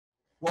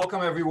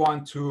Welcome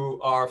everyone to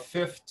our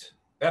fifth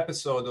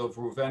episode of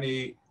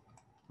Reuveni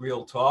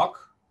Real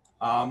Talk.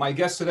 My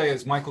guest today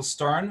is Michael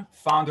Stern,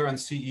 founder and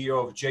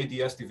CEO of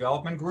JDS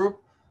Development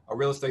Group, a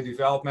real estate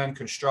development,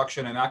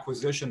 construction, and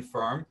acquisition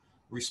firm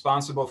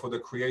responsible for the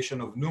creation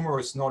of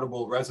numerous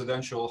notable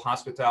residential,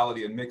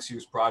 hospitality, and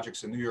mixed-use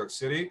projects in New York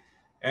City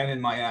and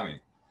in Miami.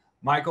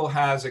 Michael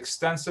has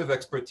extensive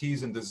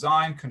expertise in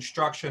design,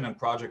 construction, and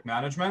project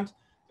management,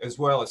 as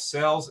well as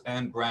sales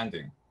and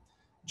branding.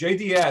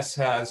 JDS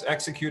has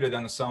executed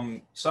on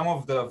some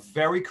of the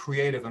very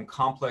creative and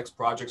complex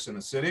projects in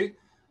the city,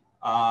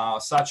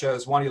 such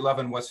as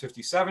 111 West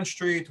 57th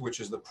Street, which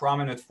is the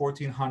prominent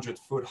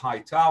 1,400-foot high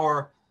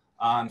tower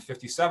on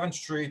 57th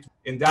Street.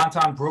 In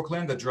downtown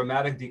Brooklyn, the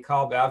dramatic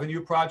DeKalb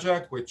Avenue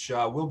project, which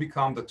will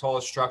become the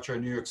tallest structure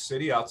in New York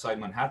City outside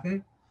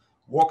Manhattan.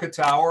 Walker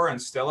Tower and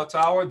Stella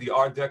Tower, the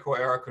Art Deco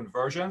era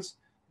conversions,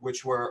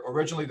 which were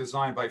originally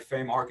designed by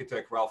famed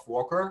architect Ralph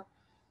Walker.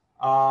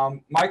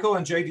 Michael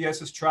and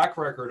JDS's track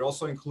record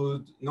also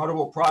include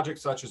notable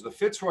projects such as the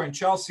Fitzroy in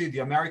Chelsea, the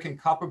American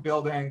Copper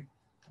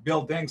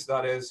buildings,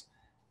 that is,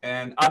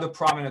 and other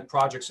prominent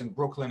projects in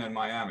Brooklyn and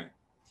Miami.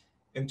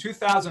 In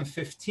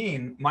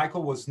 2015,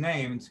 Michael was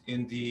named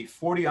in the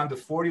 40 under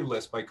 40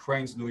 list by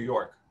Crain's New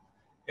York.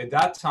 At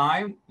that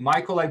time,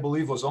 Michael, I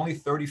believe, was only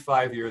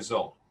 35 years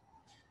old.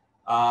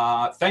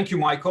 Thank you,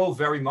 Michael,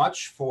 very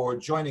much for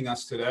joining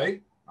us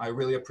today. I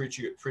really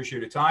appreciate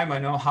your time. I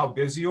know how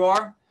busy you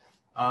are.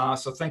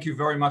 So thank you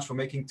very much for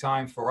making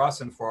time for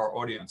us and for our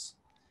audience.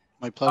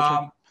 My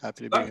pleasure.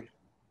 Happy to be here.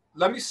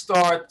 Let me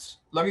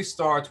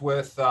start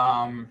with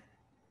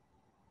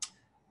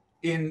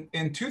in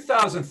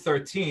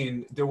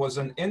 2013 there was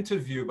an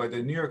interview by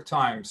the New York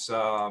Times.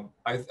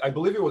 I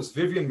believe it was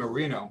Vivian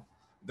Marino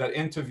that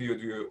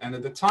interviewed you, and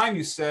at the time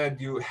you said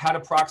you had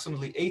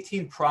approximately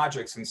 18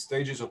 projects in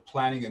stages of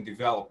planning and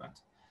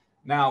development.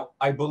 Now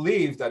I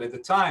believe that at the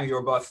time you were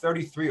about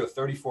 33 or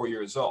 34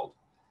 years old.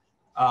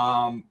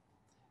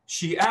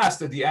 She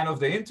asked at the end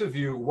of the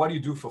interview, what do you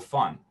do for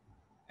fun?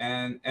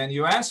 And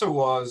your answer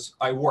was,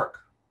 I work.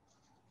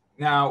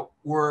 Now,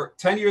 we're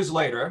 10 years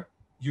later,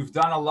 you've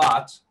done a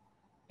lot.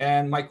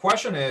 And my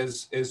question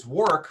is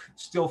work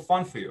still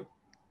fun for you?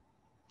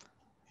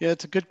 Yeah,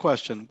 it's a good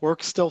question.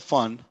 Work's still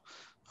fun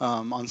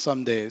on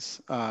some days.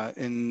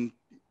 In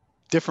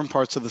different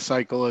parts of the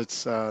cycle,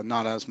 it's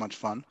not as much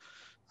fun,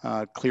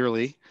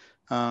 clearly.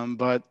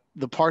 But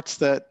the parts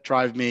that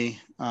drive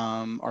me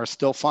are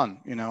still fun.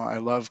 You know, I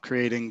love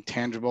creating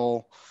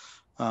tangible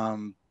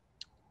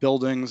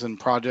buildings and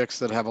projects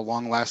that have a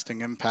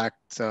long-lasting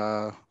impact.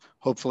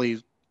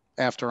 Hopefully,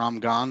 after I'm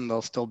gone,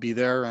 they'll still be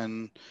there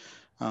and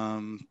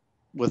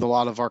with a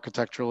lot of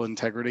architectural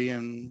integrity.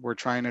 And we're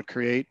trying to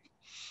create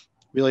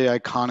really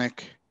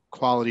iconic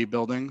quality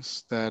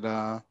buildings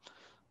that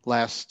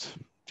last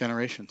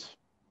generations.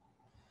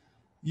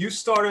 You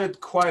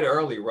started quite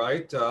early,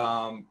 right?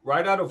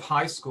 Right out of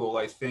high school,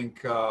 I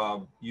think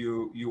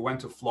you went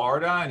to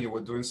Florida and you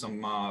were doing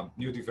some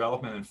new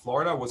development in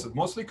Florida. Was it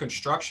mostly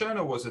construction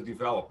or was it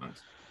development?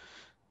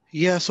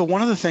 Yeah, so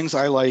one of the things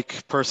I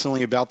like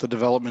personally about the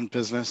development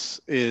business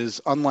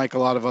is, unlike a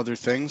lot of other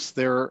things,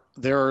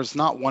 there's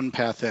not one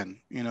path in.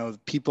 You know,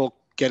 people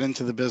get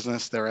into the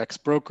business, they're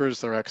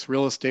ex-brokers, they're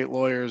ex-real estate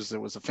lawyers,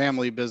 it was a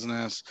family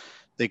business,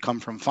 they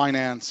come from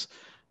finance.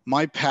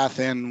 My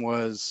path in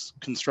was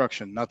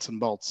construction, nuts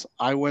and bolts.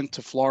 I went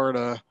to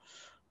Florida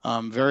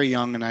very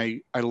young and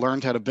I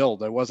learned how to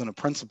build. I wasn't a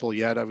principal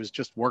yet. I was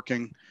just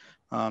working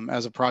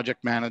as a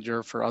project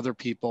manager for other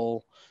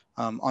people,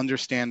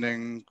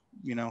 understanding,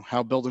 you know,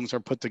 how buildings are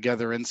put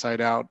together inside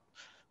out,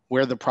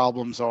 where the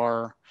problems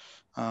are,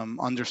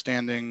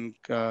 understanding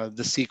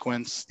the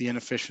sequence, the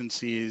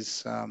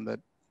inefficiencies that,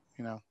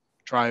 you know,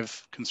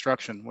 drive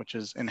construction, which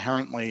is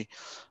inherently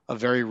a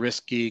very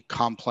risky,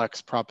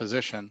 complex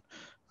proposition.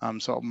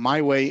 So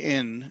my way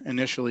in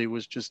initially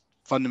was just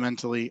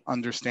fundamentally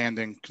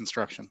understanding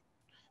construction,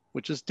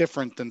 which is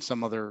different than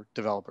some other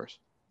developers.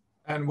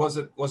 And was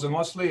it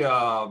mostly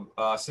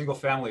single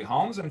family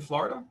homes in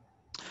Florida?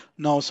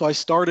 No, so I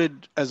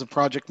started as a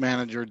project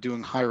manager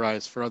doing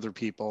high-rise for other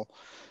people.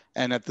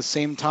 And at the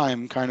same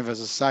time, kind of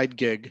as a side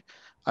gig,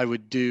 I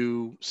would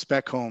do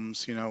spec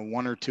homes, you know,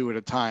 one or two at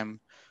a time,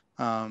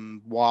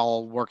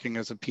 while working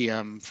as a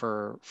PM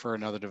for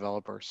another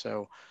developer.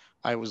 So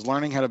I was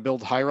learning how to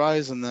build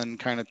high-rise and then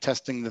kind of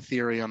testing the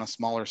theory on a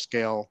smaller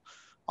scale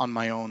on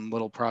my own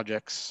little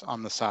projects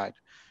on the side.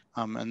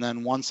 And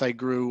then once I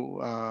grew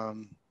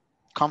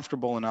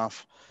comfortable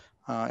enough,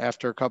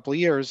 after a couple of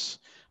years,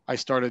 I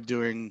started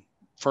doing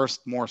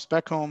first more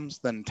spec homes,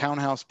 then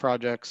townhouse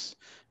projects,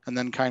 and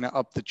then kind of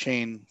up the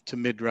chain to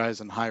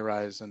mid-rise and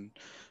high-rise, and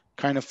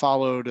kind of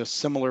followed a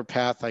similar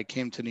path. I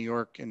came to New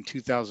York in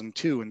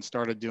 2002 and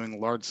started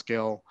doing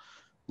large-scale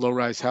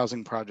low-rise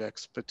housing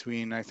projects.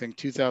 Between, I think,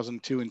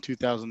 2002 and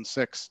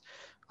 2006,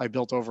 I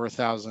built over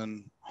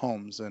 1,000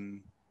 homes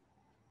in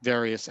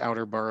various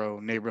outer borough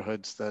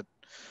neighborhoods that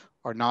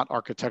are not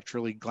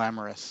architecturally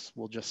glamorous,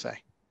 we'll just say.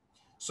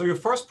 So your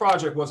first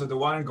project, was it the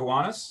one in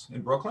Gowanus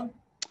in Brooklyn?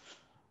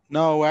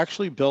 No,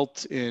 actually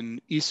built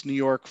in East New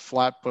York,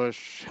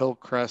 Flatbush,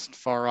 Hillcrest,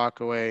 Far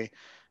Rockaway,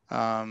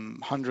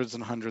 hundreds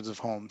and hundreds of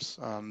homes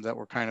that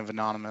were kind of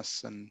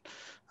anonymous. And,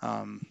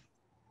 um,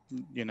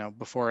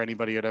 before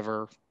anybody had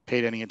ever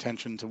paid any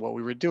attention to what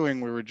we were doing,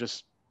 we were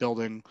just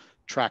building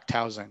tract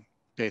housing,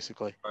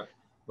 basically. Right.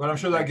 But I'm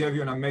sure that gave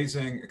you an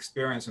amazing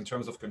experience in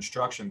terms of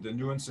construction, the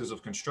nuances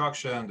of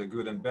construction, the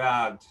good and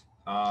bad,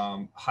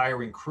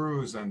 hiring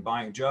crews and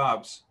buying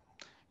jobs.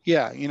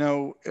 Yeah,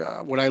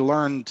 what I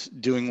learned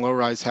doing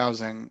low-rise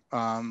housing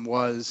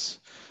was,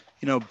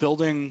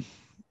 building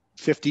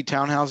 50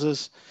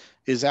 townhouses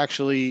is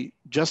actually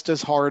just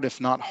as hard, if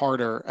not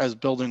harder, as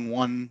building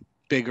one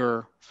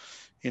bigger,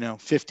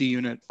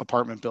 50-unit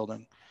apartment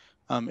building.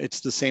 It's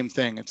the same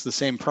thing. It's the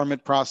same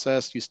permit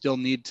process. You still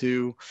need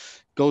to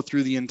go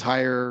through the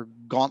entire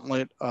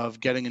gauntlet of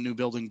getting a new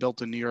building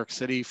built in New York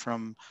City,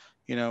 from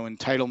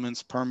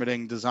entitlements,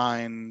 permitting,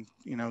 design,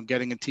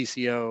 getting a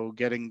TCO,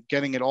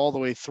 getting it all the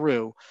way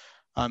through.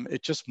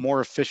 It's just more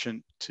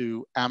efficient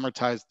to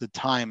amortize the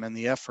time and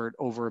the effort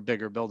over a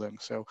bigger building.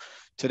 So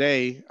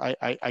today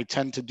I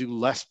tend to do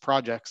less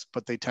projects,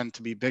 but they tend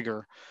to be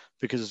bigger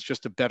because it's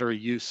just a better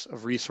use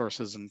of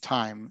resources and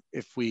time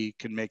if we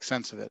can make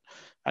sense of it.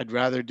 I'd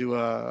rather do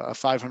a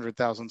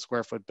 500,000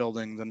 square foot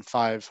building than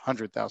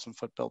 500,000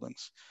 foot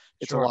buildings.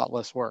 It's a Sure. lot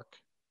less work.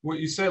 Well,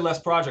 you say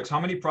less projects. How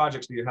many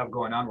projects do you have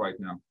going on right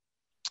now?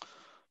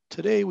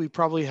 Today we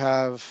probably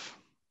have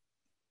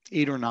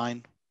 8 or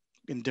 9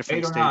 in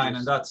different 8 or 9, and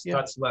stages. that's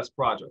Yeah, less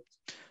projects.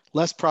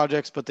 less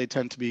projects, but they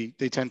tend to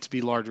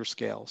be larger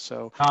scale.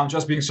 So I'm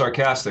just being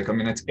sarcastic. I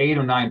mean, it's 8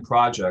 or 9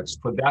 projects.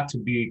 For that to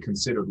be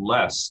considered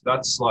less,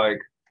 that's like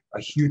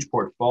a huge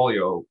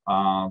portfolio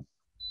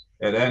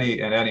at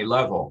any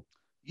level.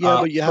 yeah,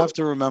 but you So have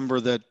to remember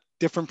that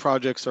different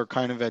projects are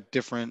kind of at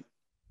different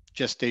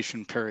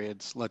gestation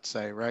periods, let's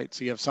say, right?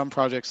 So you have some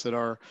projects that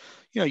are,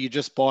 you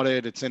just bought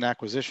it, it's in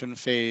acquisition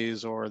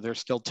phase, or there's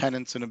still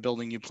tenants in a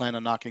building you plan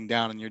on knocking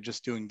down and you're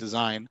just doing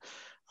design.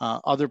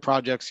 Other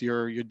projects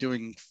you're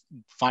doing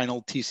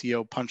final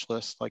TCO punch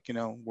list, like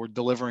we're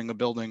delivering a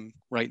building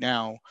right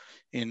now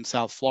in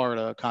South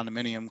Florida, a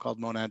condominium called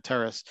Monad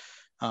Terrace.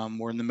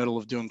 We're in the middle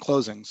of doing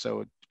closing,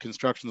 so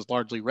construction is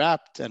largely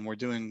wrapped, and we're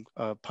doing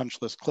a punch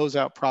list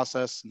closeout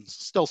process, and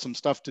still some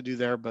stuff to do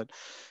there, but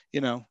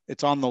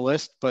it's on the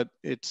list, but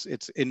it's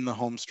in the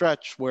home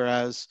stretch.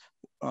 Whereas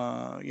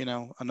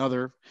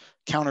another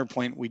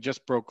counterpoint, we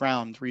just broke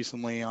ground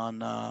recently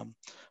on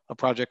a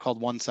project called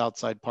One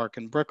Southside Park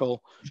in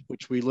Brickell,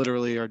 which we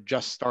literally are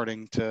just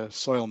starting to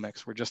soil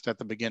mix. We're just at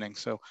the beginning.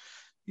 So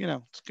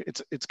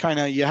it's kind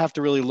of, you have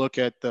to really look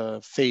at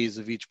the phase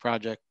of each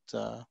project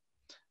to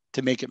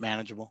make it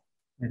manageable.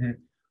 mhm.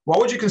 What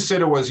would you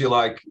consider was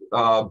your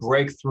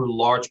breakthrough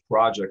large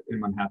project in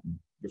Manhattan,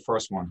 your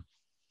first one?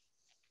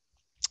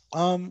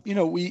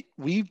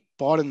 We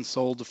bought and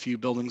sold a few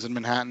buildings in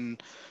Manhattan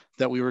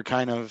that we were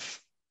kind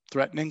of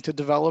threatening to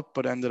develop,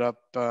 but ended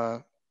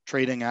up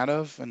trading out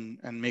of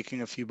and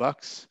making a few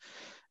bucks.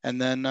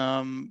 And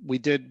then we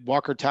did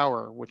Walker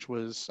Tower, which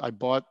was, I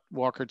bought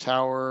Walker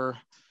Tower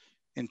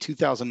in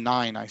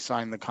 2009. I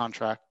signed the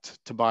contract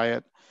to buy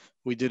it.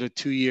 We did a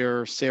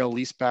 2-year sale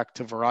leaseback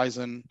to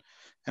Verizon,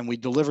 and we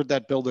delivered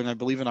that building, I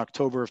believe, in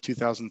October of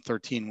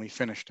 2013. We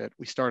finished it.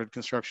 We started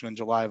construction in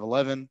July of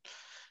 11.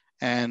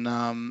 And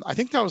I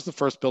think that was the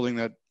first building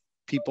that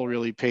people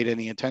really paid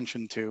any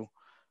attention to.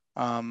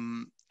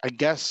 I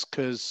guess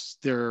because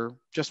there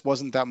just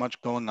wasn't that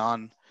much going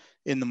on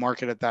in the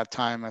market at that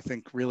time. I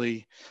think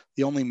really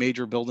the only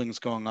major buildings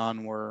going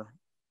on were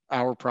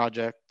our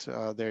project,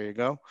 there you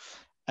go,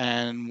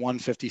 and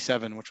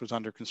 157, which was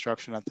under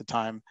construction at the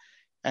time.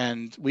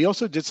 And we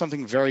also did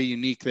something very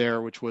unique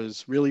there, which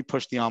was really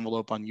push the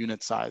envelope on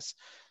unit size.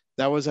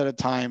 That was at a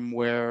time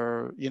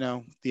where,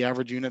 the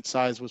average unit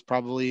size was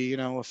probably,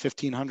 a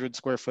 1,500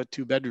 square foot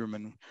 2-bedroom.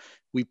 And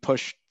we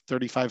pushed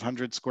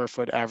 3,500 square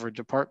foot average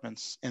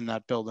apartments in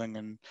that building.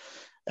 And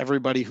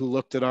everybody who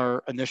looked at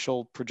our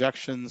initial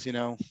projections,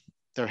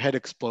 their head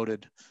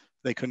exploded.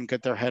 They couldn't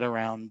get their head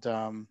around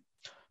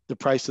the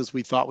prices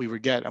we thought we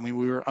would get. I mean,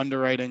 we were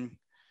underwriting,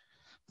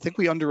 I think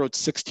we underwrote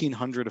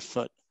 1,600 a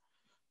foot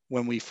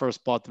when we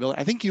first bought the building.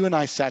 I think you and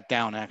I sat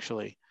down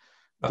actually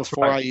That's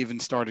before right. I even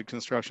started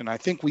construction. I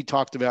think we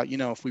talked about,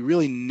 if we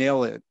really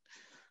nail it,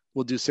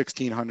 we'll do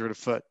 1,600 a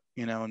foot,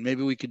 and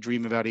maybe we could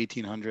dream about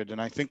 1,800.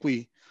 And I think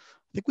we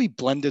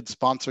blended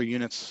sponsor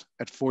units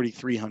at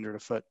 4,300 a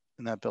foot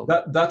in that building.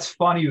 That's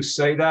funny you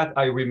say that.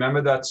 I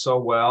remember that so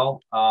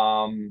well.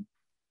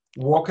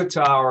 Walker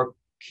Tower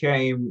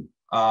came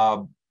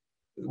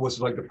was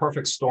like the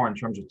perfect storm in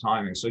terms of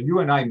timing. So you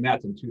and I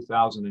met in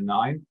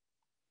 2009,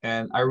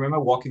 and I remember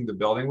walking the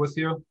building with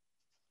you.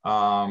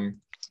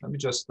 Let me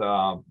just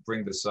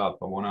bring this up.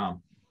 I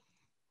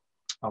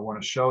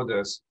wanna show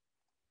this.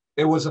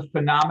 It was a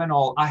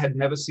phenomenal. I had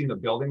never seen a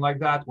building like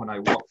that when I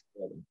walked the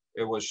building.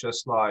 It was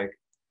just like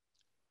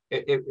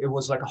it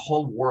was like a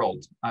whole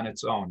world on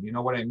its own. You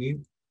know what I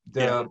mean?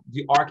 The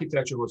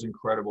architecture was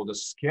incredible. The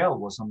scale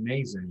was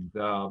amazing.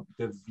 The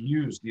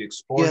views, the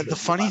exposure. Yeah, the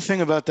funny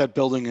thing about that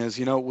building is,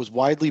 it was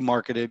widely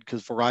marketed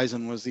because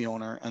Verizon was the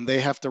owner, and they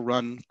have to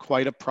run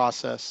quite a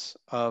process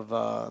of,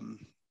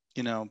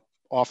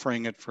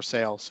 offering it for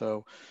sale.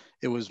 So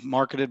it was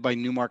marketed by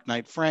Newmark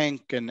Knight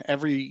Frank, and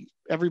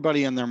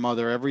everybody and their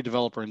mother, every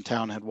developer in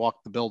town had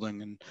walked the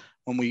building. And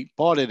when we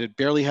bought it, it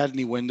barely had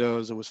any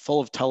windows. It was full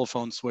of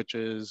telephone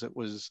switches. It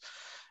was,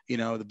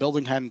 the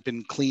building hadn't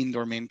been cleaned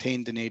or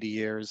maintained in 80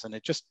 years, and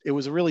it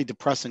was a really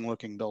depressing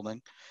looking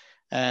building.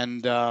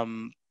 And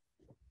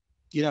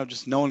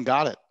just no one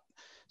got it.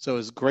 So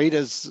as great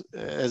as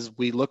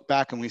we look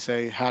back and we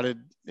say, how did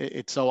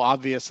it's so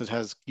obvious? It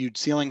has huge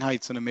ceiling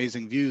heights and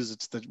amazing views.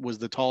 Was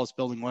the tallest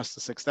building west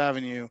of 6th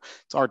Avenue.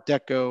 It's Art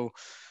Deco.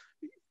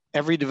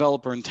 Every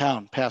developer in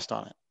town passed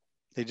on it.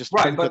 They just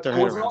couldn't put their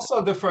head around it.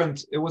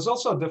 It was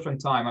also a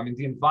different time. I mean,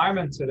 the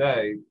environment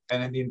today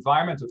and in the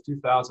environment of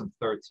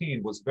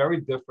 2013 was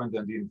very different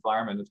than the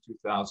environment of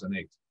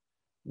 2008.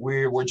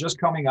 We were just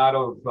coming out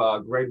of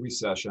Great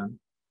Recession.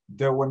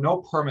 There were no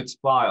permits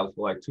filed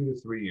for like 2 to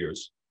 3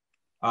 years.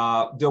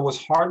 There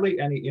was hardly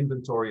any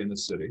inventory in the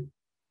city,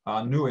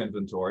 new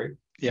inventory.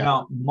 Yeah.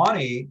 Now,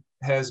 money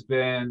has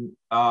been,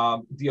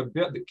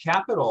 the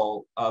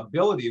capital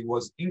ability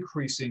was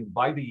increasing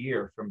by the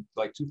year from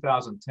like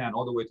 2010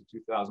 all the way to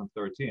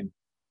 2013.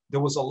 There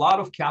was a lot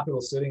of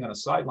capital sitting on the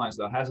sidelines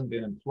that hasn't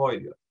been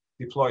deployed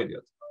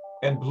yet.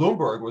 And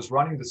Bloomberg was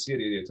running the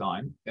city at the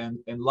time,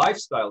 and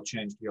lifestyle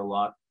changed here a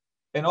lot.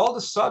 And all of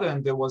a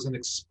sudden, there was an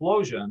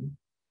explosion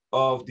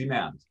of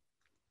demand.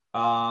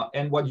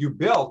 And what you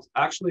built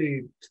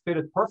actually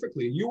fitted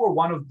perfectly. You were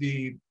one of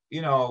the,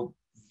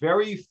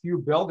 very few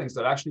buildings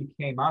that actually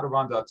came out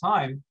around that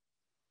time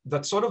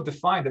that sort of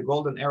defined the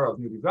golden era of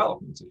new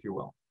developments, if you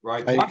will,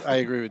 right? I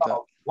agree with that.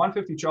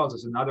 150 Charles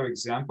is another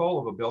example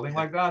of a building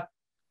like that.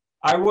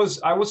 I was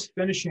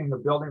finishing a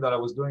building that I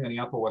was doing on the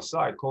Upper West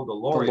Side called the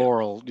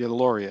Laureate. The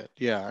Laureate.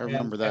 Yeah, I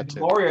remember that too.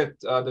 The Laureate,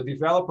 the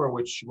developer,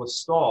 which was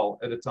Stahl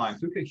at the time,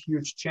 took a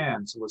huge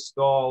chance. It was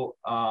Stahl.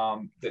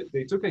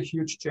 They took a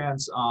huge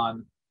chance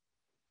on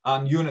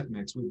unit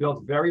mix. We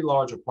built very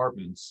large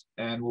apartments,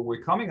 and when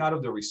we're coming out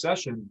of the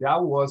recession,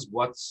 that was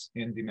what's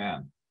in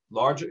demand.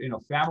 Larger,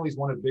 families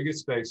wanted bigger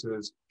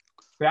spaces.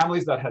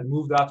 Families that had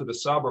moved out to the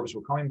suburbs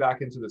were coming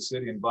back into the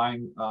city and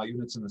buying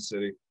units in the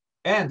city.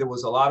 And there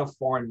was a lot of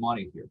foreign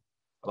money here,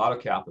 a lot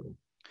of capital.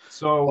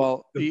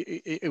 So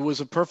it was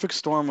a perfect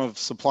storm of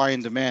supply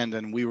and demand,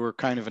 and we were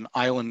kind of an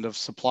island of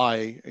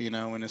supply, in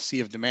a sea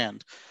of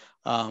demand.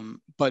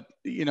 But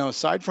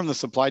aside from the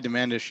supply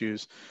demand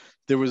issues,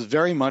 there was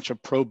very much a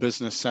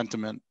pro-business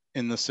sentiment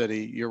in the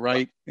city. You're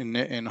right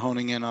in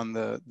honing in on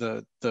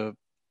the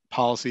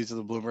policies of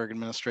the Bloomberg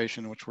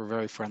administration, which were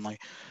very friendly.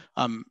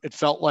 It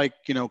felt like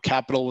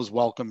capital was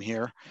welcome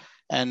here.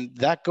 And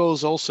that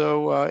goes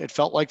also, it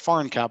felt like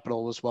foreign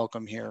capital was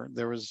welcome here.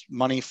 There was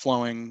money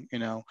flowing,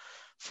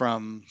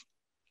 from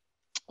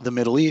the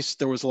Middle East.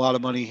 There was a lot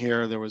of money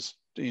here. There was,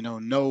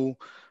 no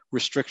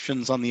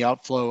restrictions on the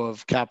outflow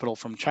of capital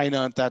from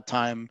China at that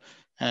time.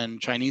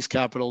 And Chinese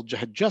capital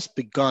had just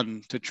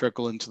begun to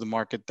trickle into the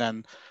market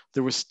then.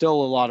 There was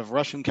still a lot of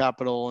Russian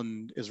capital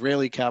and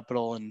Israeli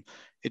capital. And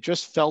it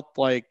just felt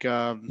like,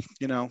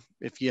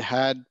 if you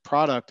had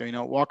product,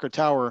 Walker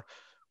Tower,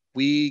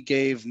 we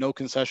gave no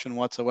concession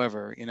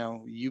whatsoever.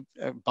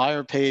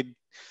 Buyer paid,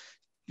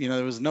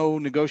 there was no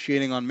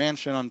negotiating on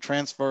mansion, on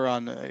transfer,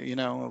 on,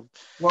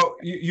 Well,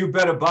 you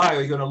better buy or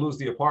you're going to lose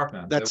the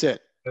apartment. That's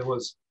it.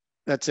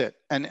 That's it.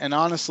 And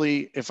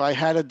honestly, if I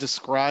had to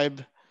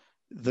describe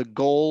the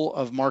goal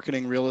of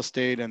marketing real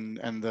estate and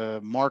the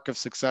mark of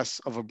success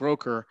of a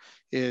broker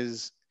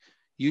is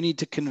you need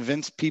to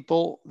convince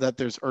people that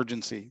there's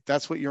urgency.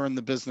 That's what you're in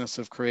the business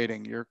of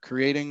creating. You're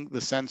creating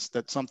the sense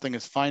that something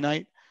is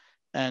finite.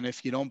 And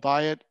if you don't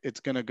buy it, it's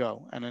going to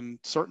go. And in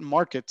certain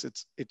markets,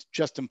 it's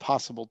just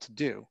impossible to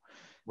do.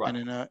 Right.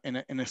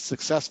 And in a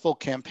successful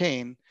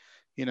campaign,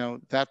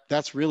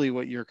 that's really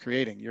what you're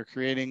creating. You're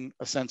creating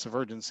a sense of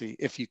urgency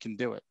if you can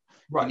do it.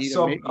 Right.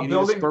 You need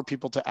to spur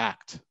people to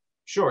act.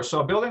 Sure. So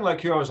a building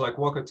like yours, like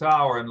Walker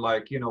Tower and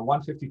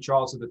 150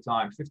 Charles at the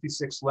time,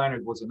 56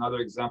 Leonard was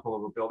another example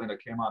of a building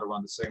that came out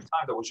around the same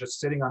time that was just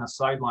sitting on the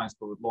sidelines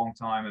for a long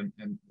time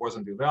and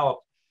wasn't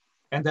developed.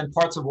 And then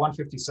parts of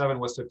 157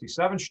 West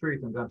 57th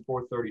Street, and then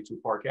 432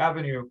 Park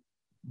Avenue.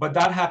 But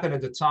that happened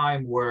at the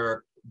time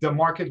where the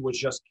market was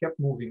just kept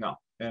moving up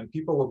and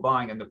people were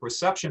buying. And the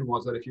perception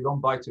was that if you don't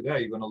buy today,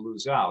 you're going to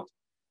lose out.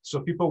 So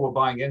people were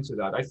buying into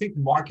that. I think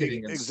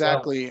marketing.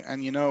 Exactly.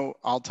 And,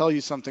 I'll tell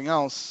you something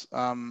else.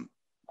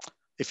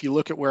 If you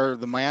look at where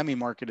the Miami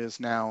market is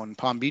now and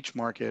Palm Beach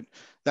market,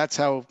 that's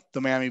how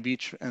the Miami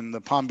Beach and the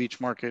Palm Beach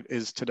market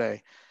is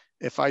today.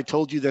 If I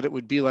told you that it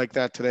would be like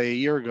that today a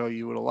year ago,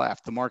 you would have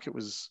laughed. The market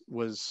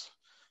was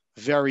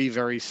very,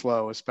 very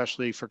slow,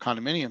 especially for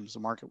condominiums. The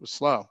market was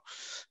slow.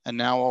 And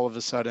now all of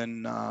a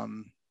sudden,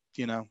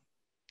 the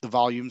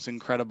volume's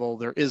incredible.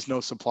 There is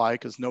no supply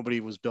because nobody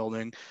was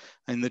building.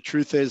 And the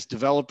truth is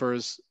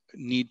developers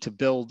need to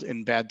build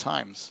in bad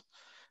times.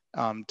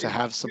 to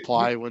have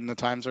supply when the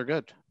times are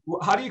good.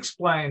 How do you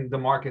explain the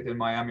market in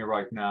Miami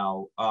right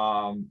now?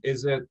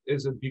 Is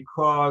it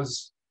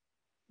because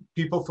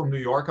people from New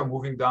York are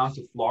moving down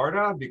to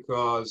Florida?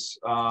 Because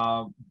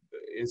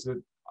is it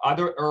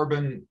other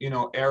urban,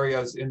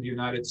 areas in the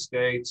United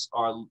States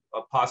are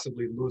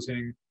possibly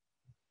losing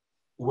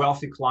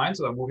wealthy clients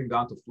that are moving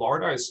down to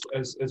Florida?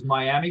 Is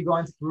Miami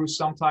going through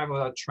some type of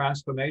a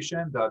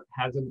transformation that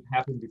hasn't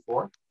happened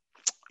before?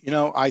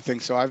 I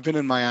think so. I've been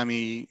in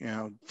Miami,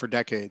 for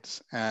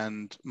decades,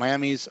 and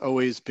Miami's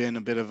always been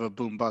a bit of a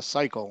boom bust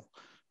cycle,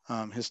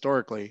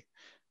 historically.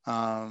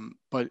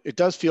 But it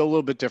does feel a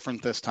little bit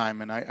different this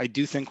time. And I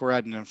do think we're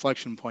at an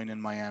inflection point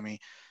in Miami.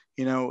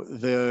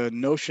 The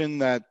notion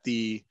that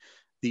the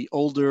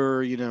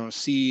older,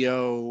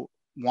 CEO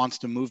wants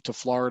to move to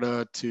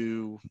Florida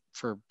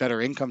for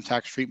better income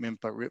tax treatment,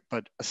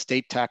 but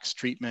estate tax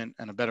treatment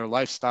and a better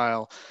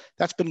lifestyle,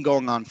 that's been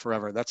going on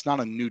forever. That's not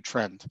a new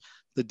trend.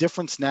 The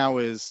difference now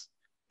is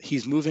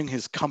he's moving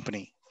his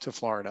company to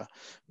Florida,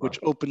 which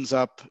opens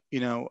up,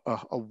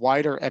 a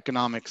wider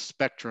economic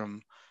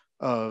spectrum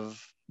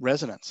of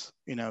residents,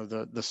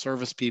 the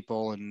service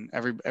people and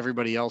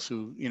everybody else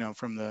who,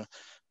 from the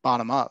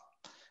bottom up.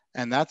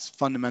 And that's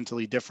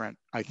fundamentally different,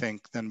 I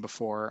think, than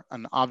before.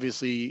 And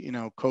obviously,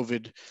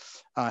 COVID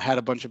had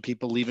a bunch of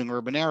people leaving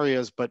urban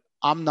areas, but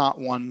I'm not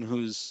one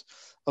who's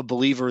a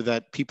believer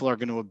that people are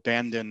going to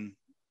abandon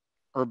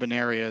urban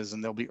areas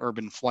and there'll be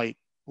urban flight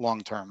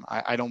long term.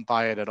 I don't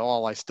buy it at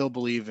all. I still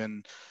believe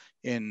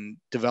in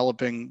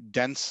developing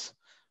dense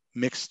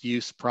mixed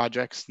use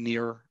projects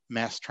near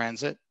mass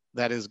transit.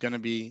 That is going to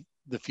be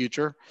the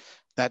future.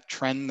 That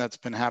trend that's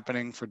been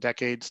happening for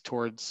decades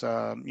towards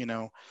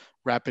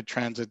rapid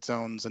transit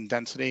zones and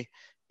density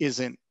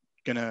isn't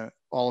going to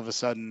all of a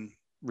sudden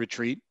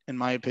retreat, in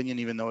my opinion,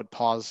 even though it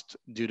paused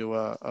due to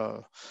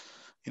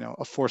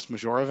a force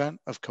majeure event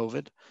of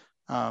COVID.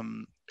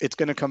 It's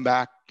going to come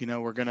back.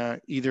 We're going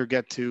to either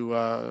get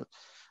to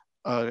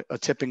a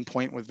tipping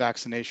point with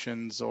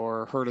vaccinations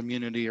or herd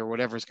immunity or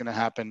whatever is going to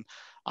happen.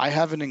 I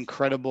have an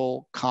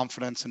incredible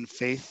confidence and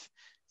faith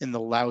in the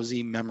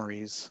lousy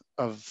memories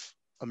of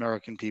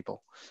American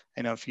people.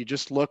 If you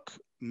just look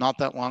not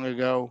that long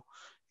ago,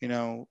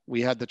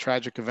 we had the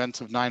tragic events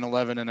of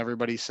 9/11 and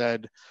everybody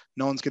said,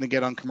 no one's going to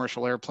get on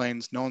commercial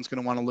airplanes. No one's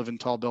going to want to live in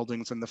tall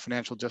buildings and the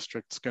financial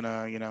district's going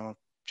to,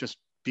 just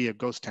be a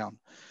ghost town.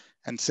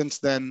 And since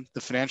then,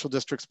 the financial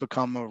district's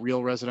become a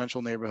real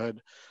residential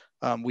neighborhood.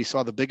 We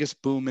saw the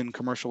biggest boom in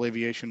commercial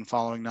aviation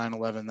following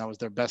 9/11. That was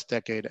their best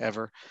decade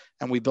ever.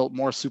 And we built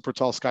more super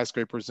tall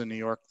skyscrapers in New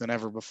York than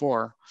ever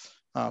before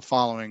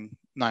following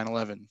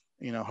 9/11.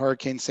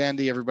 Hurricane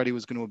Sandy, everybody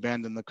was going to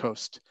abandon the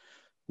coast.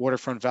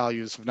 Waterfront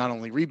values have not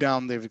only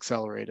rebounded, they've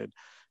accelerated.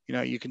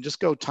 You can just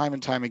go time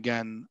and time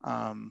again.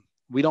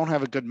 We don't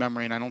have a good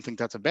memory, and I don't think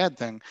that's a bad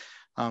thing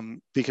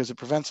because it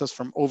prevents us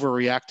from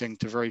overreacting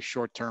to very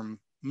short-term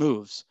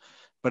moves.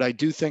 But I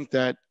do think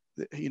that,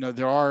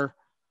 there are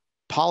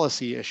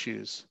policy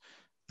issues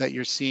that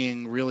you're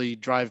seeing really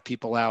drive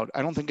people out.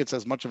 I don't think it's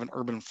as much of an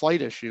urban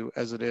flight issue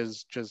as it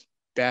is just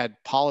bad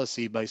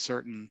policy by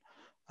certain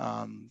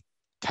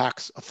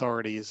tax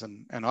authorities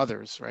and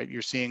others, right?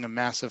 You're seeing a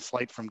massive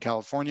flight from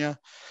California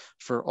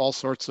for all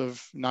sorts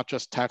of, not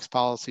just tax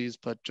policies,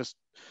 but just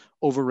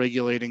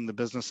over-regulating the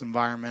business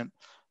environment.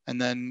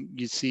 And then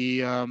you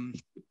see a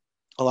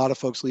lot of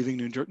folks leaving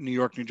New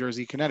York, New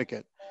Jersey,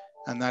 Connecticut.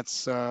 And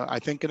that's, I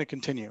think, going to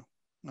continue.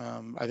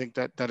 I think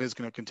that is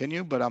going to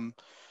continue, but I'm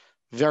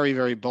very,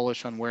 very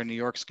bullish on where New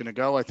York's going to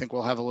go. I think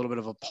we'll have a little bit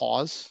of a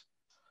pause,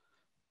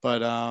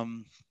 but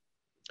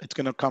it's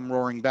going to come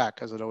roaring back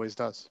as it always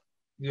does.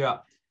 Yeah,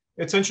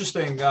 it's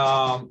interesting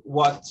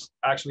what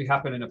actually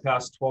happened in the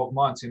past 12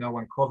 months.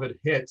 When COVID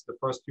hit, the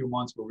first few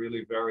months were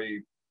really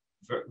very,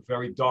 very,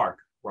 very dark,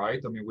 right?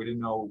 I mean, we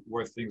didn't know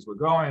where things were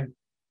going.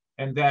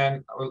 And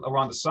then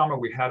around the summer,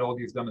 we had all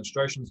these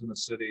demonstrations in the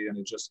city, and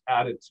it just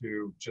added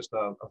to just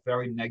a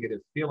very negative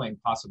feeling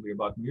possibly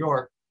about New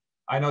York.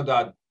 I know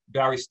that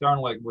Barry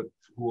Sternlicht,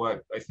 who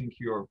I think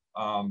you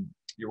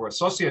were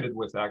associated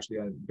with actually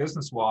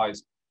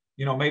business-wise,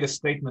 made a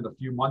statement a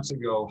few months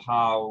ago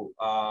how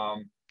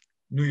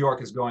New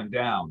York is going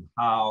down,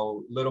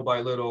 how little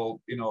by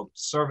little,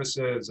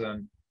 services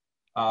and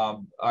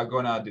are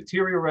going to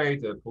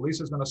deteriorate. The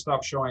police is going to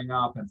stop showing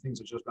up, and things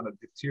are just going to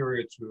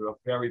deteriorate to a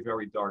very,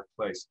 very dark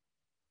place.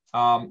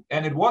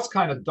 And it was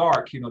kind of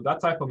dark, that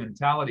type of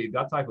mentality,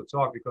 that type of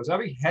talk, because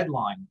every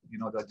headline,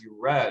 that you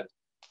read,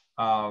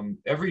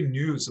 every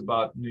news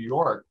about New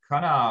York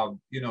kind of,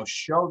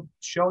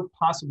 showed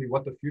possibly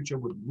what the future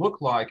would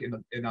look like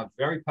in a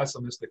very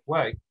pessimistic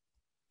way.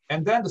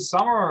 And then the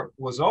summer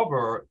was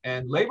over,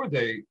 and Labor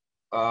Day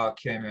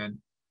came in.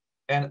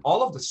 And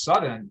all of a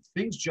sudden,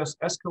 things just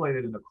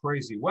escalated in a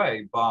crazy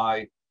way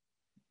by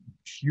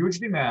huge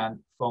demand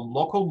from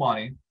local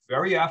money,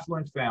 very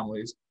affluent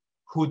families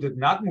who did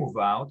not move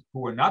out, who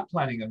were not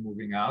planning on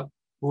moving out,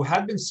 who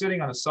had been sitting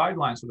on the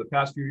sidelines for the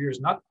past few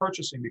years, not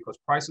purchasing because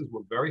prices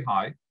were very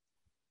high,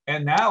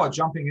 and now are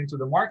jumping into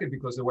the market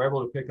because they were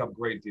able to pick up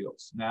great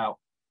deals. Now,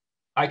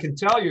 I can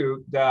tell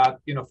you that,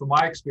 from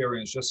my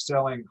experience, just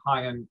selling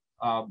high-end,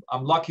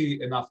 I'm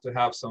lucky enough to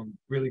have some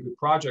really good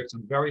projects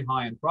and very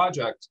high-end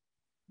projects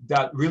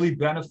that really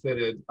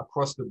benefited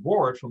across the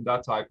board from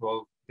that type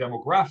of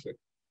demographic.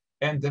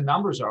 And the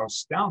numbers are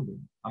astounding.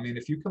 I mean,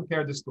 if you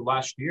compare this to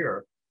last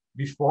year,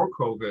 before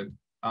COVID,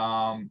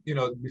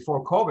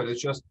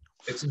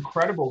 it's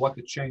incredible what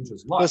the change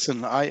is like.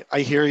 Listen, I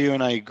hear you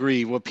and I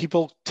agree. What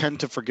people tend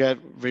to forget,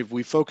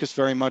 we focus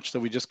very much that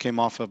we just came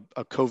off a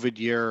COVID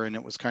year and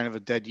it was kind of a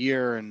dead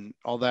year and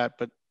all that,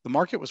 but the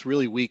market was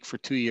really weak for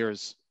 2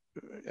 years,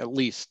 at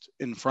least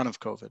in front of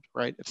COVID,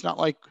 right? It's not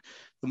like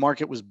the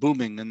market was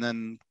booming and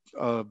then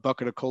a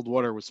bucket of cold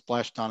water was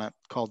splashed on it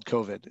called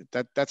COVID.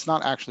 That's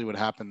not actually what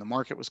happened. The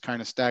market was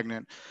kind of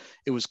stagnant.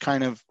 It was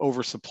kind of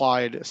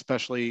oversupplied,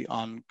 especially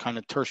on kind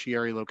of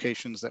tertiary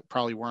locations that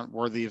probably weren't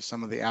worthy of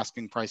some of the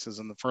asking prices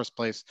in the first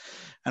place.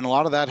 And a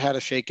lot of that had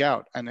to shake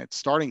out, and it's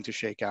starting to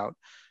shake out.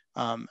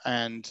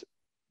 And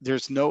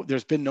there's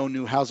been no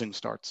new housing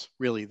starts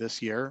really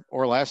this year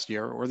or last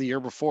year or the year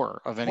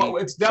before of any. Well,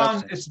 it's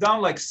down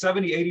like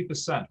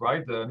 70-80%,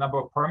 right? The number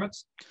of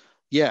permits.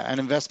 Yeah, and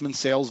investment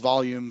sales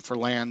volume for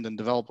land and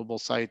developable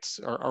sites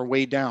are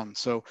way down.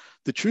 So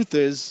the truth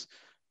is,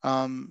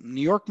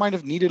 New York might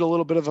have needed a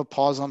little bit of a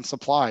pause on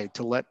supply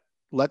to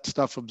let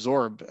stuff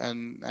absorb,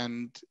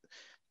 and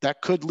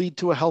that could lead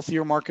to a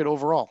healthier market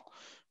overall,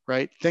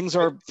 right? Things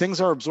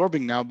are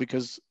absorbing now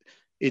because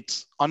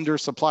it's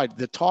undersupplied.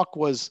 The talk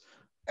was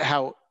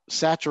how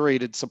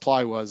saturated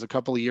supply was a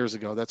couple of years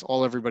ago. That's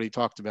all everybody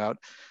talked about,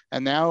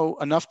 and now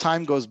enough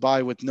time goes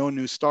by with no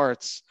new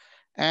starts.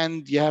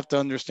 And you have to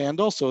understand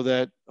also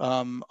that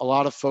a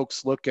lot of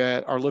folks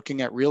are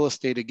looking at real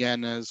estate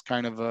again as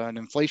kind of an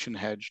inflation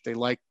hedge. They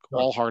like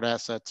all hard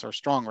assets are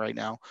strong right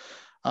now.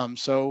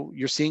 So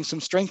you're seeing some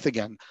strength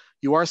again.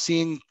 You are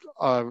seeing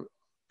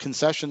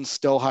concessions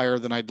still higher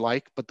than I'd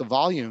like, but the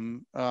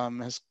volume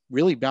has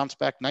really bounced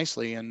back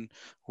nicely. And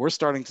we're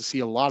starting to see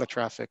a lot of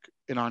traffic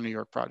in our New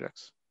York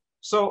projects.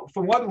 So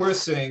from what we're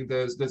seeing,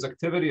 there's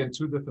activity in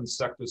two different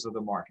sectors of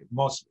the market,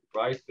 mostly,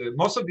 right?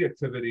 Most of the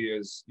activity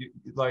is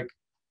like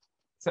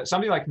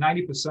something like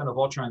 90% of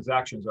all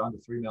transactions are under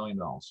 $3 million.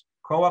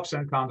 Co-ops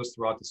and condos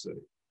throughout the city,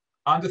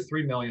 under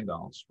 $3 million,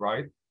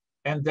 right?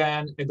 And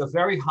then at the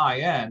very high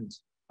end,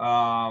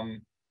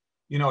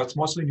 it's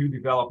mostly new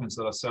developments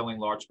that are selling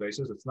large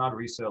spaces. It's not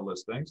resale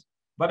listings,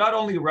 but that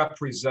only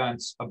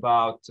represents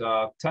about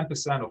 10%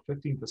 or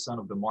 15%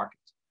 of the market.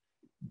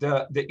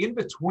 The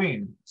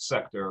in-between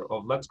sector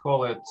of, let's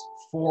call it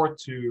 $4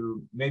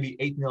 to maybe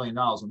 $8 million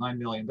or $9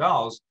 million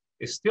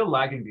is still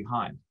lagging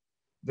behind.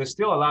 There's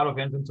still a lot of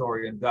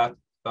inventory in that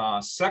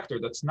sector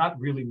that's not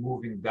really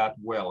moving that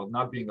well,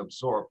 not being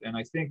absorbed. And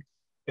I think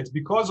it's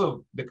because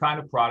of the kind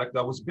of product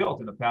that was built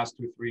in the past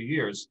 2-3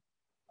 years,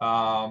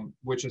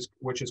 which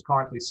is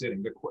currently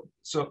sitting.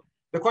 So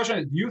the question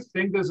is, do you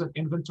think there's an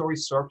inventory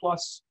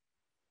surplus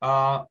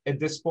at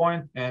this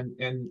point?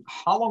 And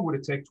how long would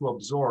it take to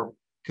absorb,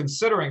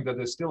 considering that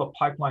there's still a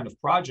pipeline of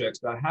projects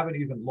that haven't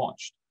even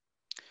launched?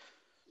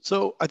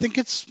 So I think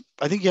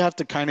you have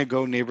to kind of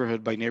go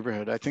neighborhood by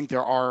neighborhood. I think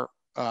there are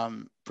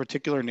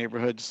particular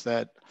neighborhoods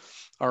that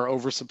are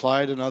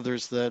oversupplied and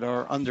others that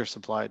are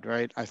undersupplied,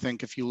 right? I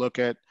think if you look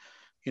at,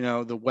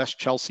 the West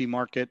Chelsea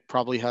market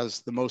probably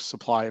has the most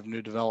supply of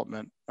new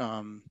development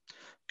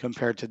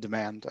compared to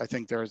demand. I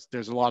think there's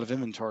a lot of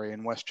inventory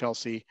in West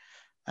Chelsea,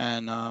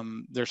 and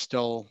there's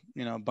still,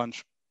 a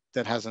bunch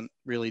that hasn't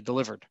really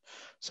delivered.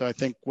 So I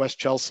think West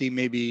Chelsea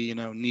maybe,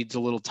 needs a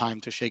little time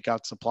to shake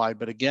out supply.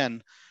 But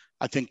again,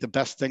 I think the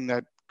best thing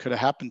that could have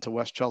happened to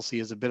West Chelsea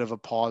is a bit of a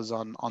pause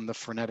on the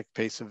frenetic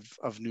pace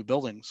of new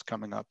buildings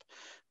coming up,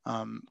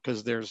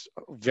 because there's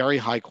very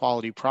high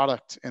quality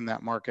product in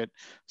that market,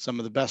 some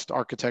of the best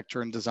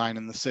architecture and design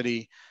in the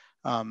city.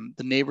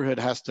 The neighborhood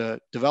has to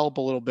develop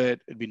a little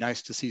bit. It'd be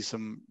nice to see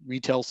some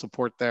retail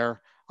support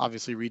there.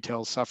 Obviously,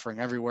 retail is suffering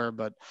everywhere,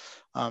 but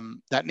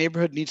that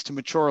neighborhood needs to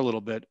mature a little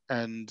bit.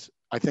 And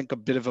I think a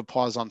bit of a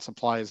pause on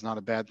supply is not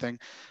a bad thing.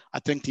 I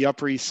think the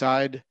Upper East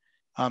Side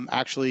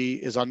actually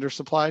is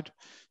undersupplied.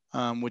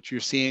 Which you're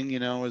seeing,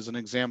 as an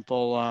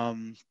example,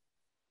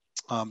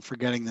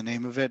 forgetting the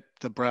name of it,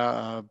 the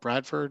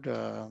Bradford.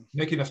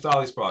 Mickey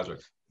Naftali's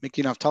project.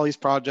 Mickey Naftali's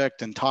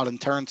project and Todd and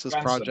Terrence's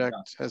project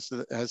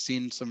has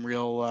seen some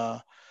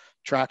real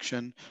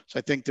traction. So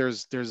I think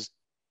there's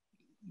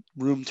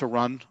room to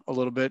run a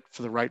little bit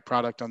for the right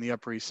product on the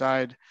Upper East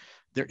Side.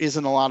 There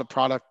isn't a lot of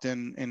product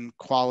in the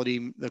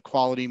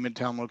quality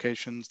Midtown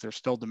locations. There's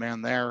still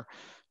demand there.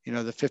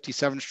 The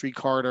 57th Street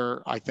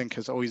corridor, I think,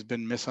 has always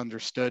been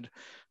misunderstood.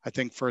 I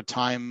think for a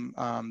time,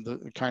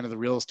 the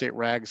real estate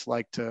rags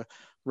like to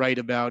write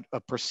about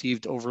a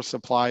perceived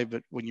oversupply,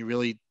 but when you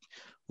really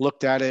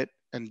looked at it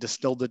and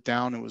distilled it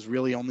down, it was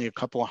really only a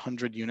couple of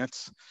hundred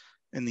units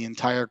in the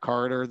entire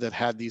corridor that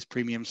had these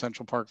premium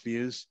Central Park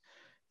views.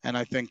 And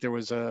I think there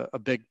was a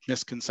big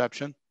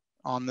misconception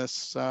on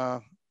this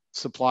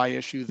supply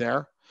issue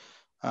there.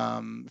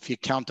 If you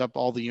count up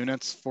all the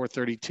units,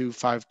 432,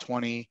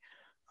 520,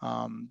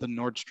 the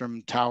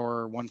Nordstrom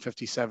Tower,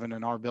 157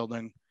 in our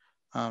building,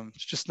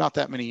 It's just not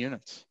that many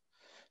units.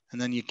 And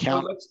then you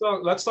Well,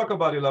 count. let's talk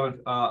about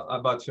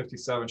about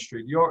 57th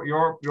Street.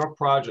 Your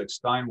project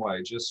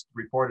Steinway just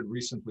reported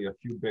recently a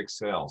few big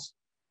sales.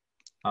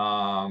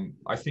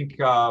 I think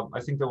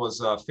there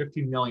was a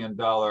 $15 million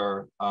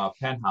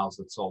penthouse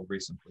that sold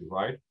recently,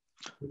 right?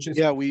 Which is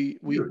Yeah, huge.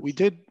 we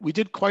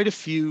did quite a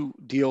few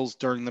deals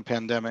during the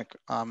pandemic.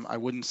 I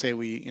wouldn't say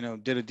we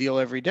did a deal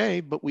every day,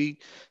 but we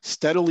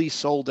steadily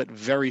sold at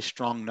very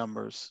strong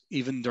numbers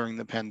even during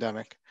the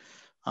pandemic,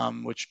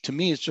 which to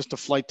me is just a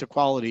flight to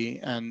quality.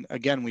 And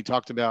again, we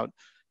talked about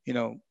you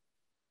know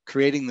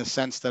creating the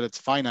sense that it's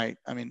finite.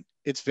 I mean,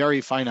 it's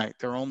very finite.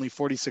 There are only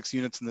 46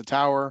 units in the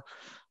tower.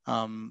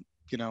 Um,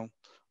 you know,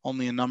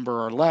 only a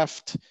number are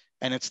left,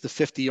 and it's the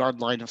 50-yard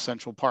line of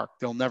Central Park.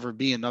 There'll never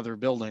be another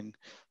building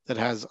that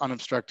has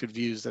unobstructed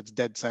views that's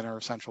dead center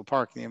of Central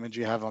Park. The image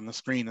you have on the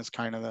screen is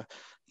kind of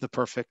the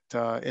perfect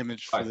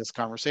image for Right. this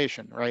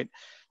conversation, right?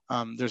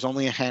 There's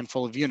only a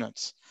handful of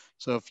units.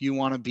 So if you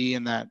want to be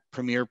in that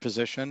premier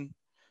position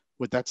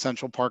with that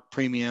Central Park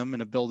premium in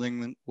a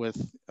building with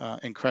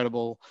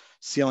incredible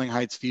ceiling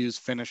heights, views,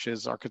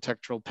 finishes,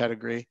 architectural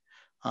pedigree,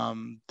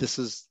 this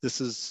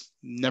is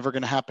never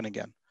going to happen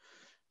again.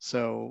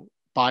 So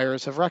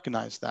buyers have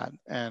recognized that,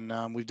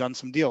 and we've done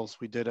some deals.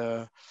 We did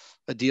a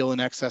deal in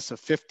excess of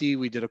 50.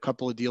 We did a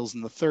couple of deals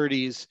in the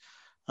 30s.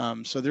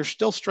 So there's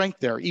still strength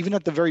there. Even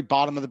at the very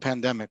bottom of the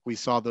pandemic, we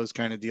saw those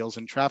kind of deals,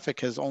 and traffic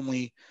has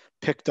only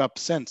picked up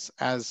since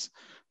as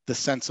the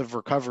sense of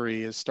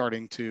recovery is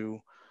starting to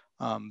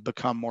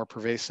become more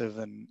pervasive,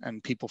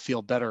 and people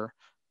feel better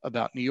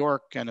about New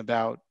York and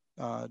about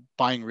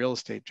buying real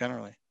estate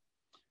generally.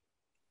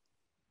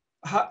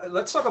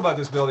 Let's talk about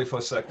this building for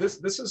a sec. This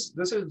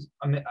is.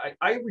 I mean,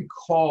 I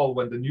recall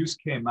when the news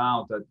came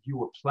out that you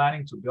were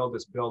planning to build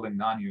this building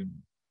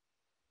non-union.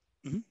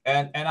 Mm-hmm.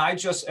 And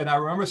I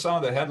remember some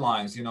of the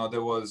headlines.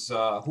 There was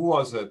who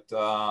was it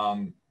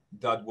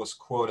that was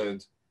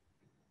quoted?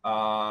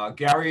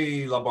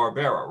 Gary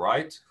LaBarbera,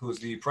 right? Who's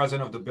the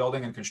president of the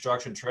Building and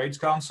Construction Trades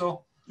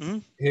Council. Mm-hmm.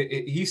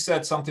 He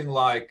said something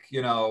like,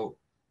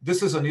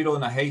 this is a needle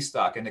in a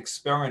haystack, an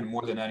experiment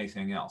more than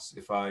anything else.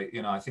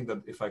 I think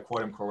that if I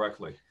quote him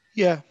correctly.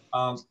 Yeah.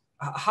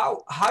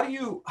 How do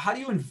you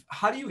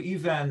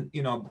even,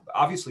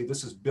 obviously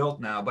this is built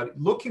now, but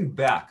looking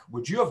back,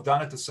 would you have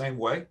done it the same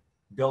way,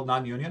 build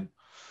non-union?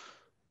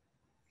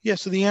 Yeah,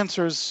 so the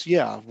answer is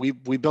yeah. We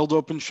build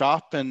open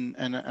shop, and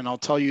I'll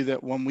tell you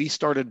that when we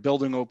started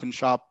building open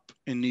shop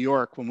in New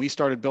York, when we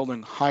started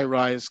building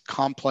high-rise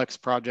complex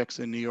projects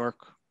in New York,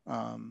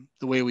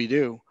 the way we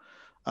do,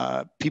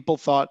 people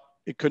thought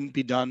it couldn't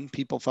be done.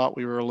 People thought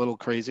we were a little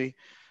crazy.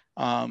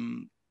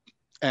 And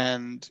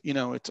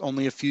it's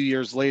only a few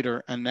years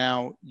later, and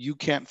now you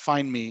can't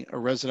find me a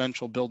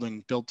residential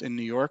building built in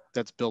New York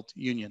that's built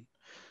union.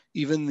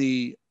 Even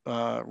the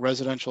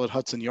residential at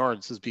Hudson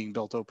Yards is being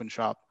built open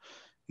shop.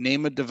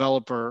 Name a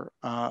developer,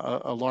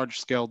 a large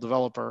scale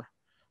developer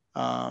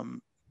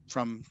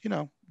from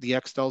the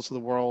Extels of the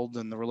world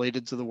and the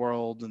Relateds of the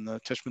world and the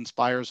Tishman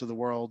Spires of the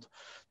world.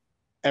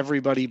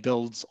 Everybody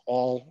builds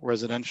all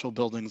residential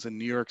buildings in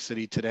New York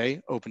City today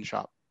open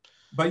shop.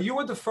 But you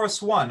were the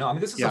first one. No, I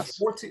mean, this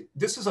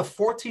is a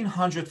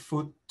 1,400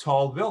 foot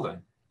tall building.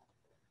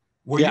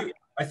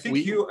 I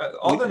think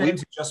all the names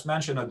you just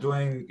mentioned are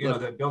doing,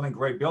 they're building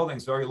great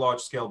buildings, very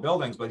large scale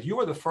buildings, but you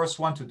were the first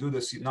one to do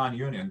this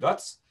non-union.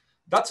 That's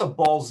a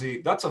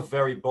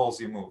very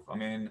ballsy move. I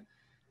mean,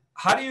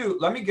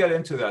 let me get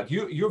into that.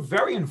 You're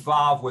very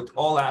involved with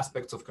all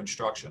aspects of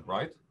construction,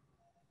 right?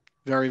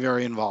 Very,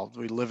 very involved.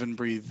 We live and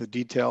breathe the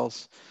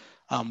details.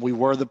 We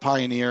were the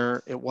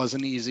pioneer. It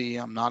wasn't easy.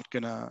 I'm not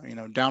gonna,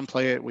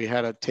 downplay it. We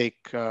had to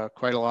take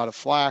quite a lot of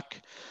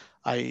flack.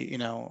 I,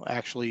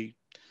 actually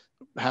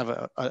have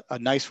a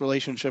nice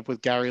relationship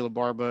with Gary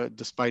LaBarba,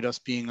 despite us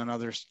being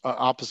on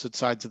opposite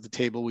sides of the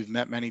table. We've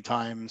met many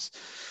times,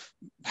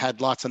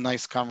 had lots of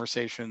nice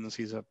conversations.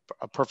 He's a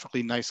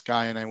perfectly nice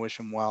guy, and I wish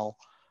him well.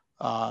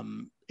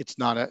 It's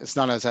not as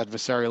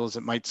adversarial as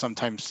it might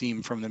sometimes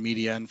seem from the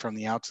media and from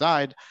the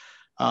outside,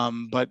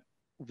 but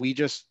we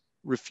just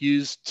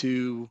refused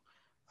to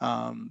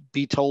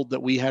be told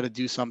that we had to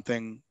do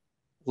something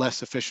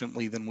less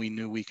efficiently than we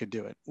knew we could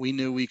do it. We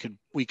knew we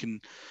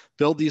can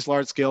build these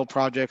large scale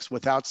projects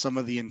without some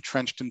of the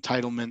entrenched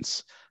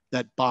entitlements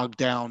that bog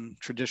down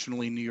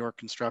traditionally New York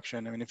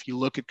construction. I mean, if you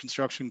look at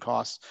construction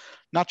costs,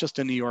 not just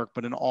in New York,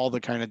 but in all the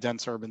kind of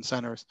dense urban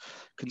centers,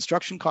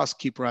 construction costs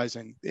keep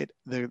rising.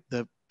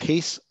 The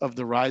pace of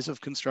the rise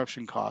of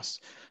construction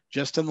costs,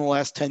 just in the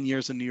last 10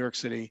 years in New York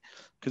City,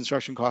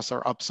 construction costs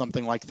are up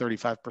something like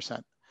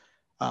 35%.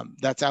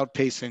 That's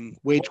outpacing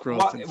wage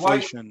growth,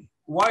 inflation.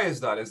 Why is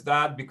that? Is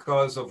that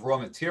because of raw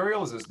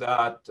materials? Is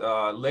that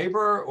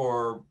labor,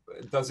 or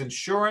does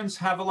insurance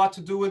have a lot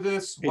to do with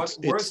this?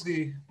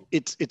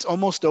 It's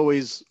almost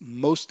always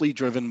mostly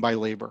driven by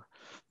labor.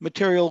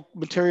 Materials,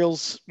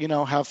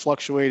 have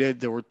fluctuated.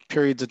 There were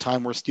periods of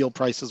time where steel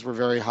prices were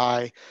very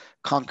high,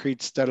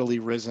 concrete steadily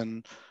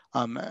risen,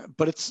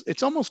 but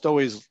it's almost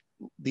always,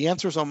 the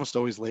answer is almost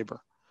always labor.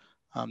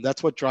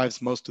 That's what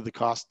drives most of the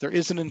cost. There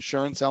is an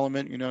insurance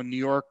element. You know, in New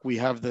York, we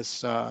have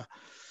this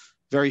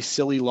very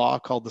silly law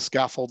called the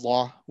scaffold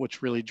law,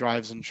 which really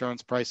drives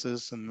insurance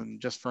prices. And then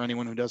just for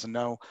anyone who doesn't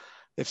know,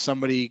 if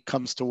somebody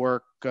comes to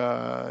work,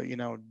 you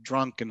know,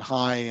 drunk and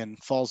high and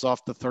falls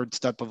off the third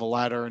step of a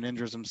ladder and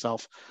injures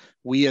himself,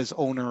 we as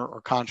owner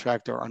or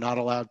contractor are not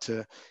allowed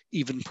to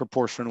even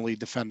proportionally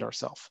defend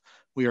ourselves.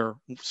 We are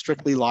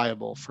strictly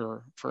liable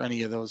for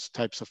any of those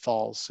types of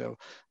falls. So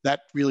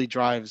that really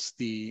drives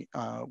the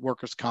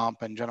workers'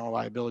 comp and general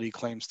liability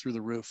claims through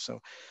the roof. So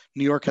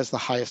New York has the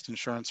highest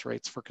insurance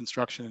rates for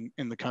construction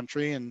in the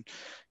country. And,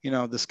 you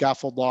know, the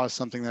scaffold law is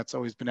something that's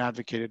always been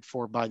advocated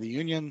for by the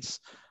unions.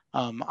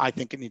 I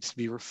think it needs to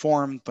be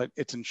reformed, but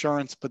it's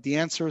insurance. But the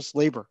answer is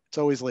labor. It's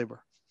always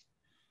labor.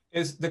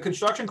 Is the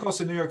construction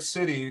cost in New York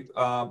City,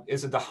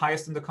 is it the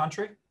highest in the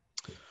country?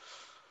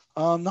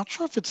 I'm not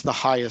sure if it's the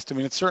highest. I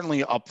mean, it's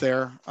certainly up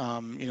there.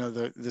 You know,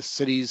 the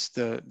cities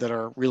that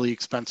are really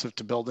expensive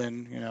to build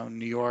in, you know,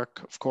 New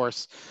York, of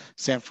course,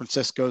 San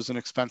Francisco is an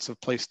expensive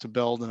place to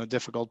build and a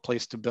difficult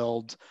place to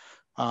build.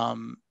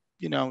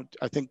 You know,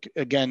 I think,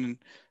 again,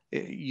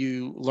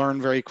 you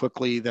learn very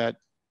quickly that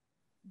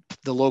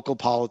the local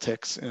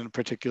politics in a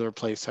particular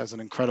place has an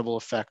incredible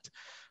effect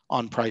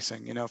on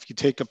pricing. You know, if you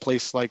take a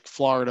place like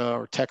Florida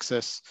or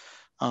Texas,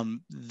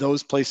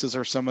 those places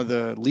are some of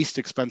the least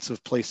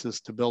expensive places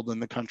to build in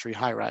the country,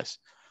 high rise.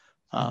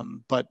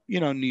 But,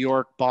 you know, New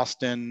York,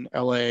 Boston,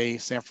 LA,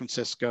 San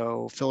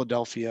Francisco,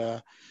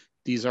 Philadelphia,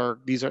 these are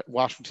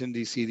Washington,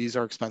 DC, these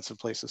are expensive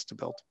places to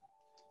build.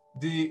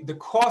 The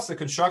cost, the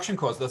construction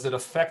cost, does it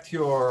affect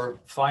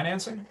your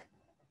financing?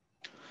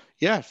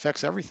 Yeah, it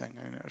affects everything.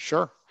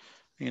 Sure.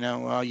 You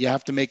know, you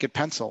have to make it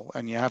pencil,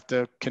 and you have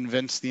to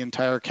convince the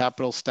entire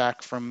capital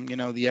stack from, you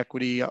know, the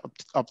equity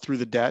up through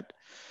the debt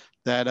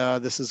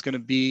that this is going to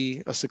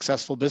be a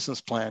successful business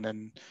plan.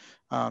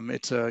 And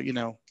it's a, you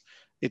know,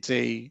 it's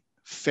a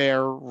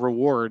fair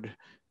reward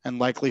and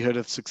likelihood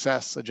of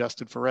success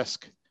adjusted for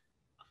risk.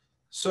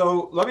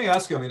 So let me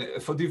ask you, I mean,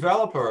 for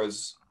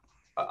developers,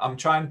 I'm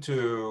trying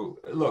to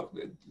look,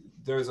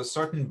 there's a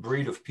certain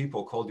breed of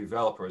people called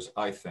developers,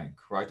 I think,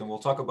 right? And we'll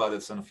talk about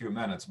this in a few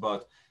minutes,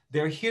 but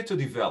they're here to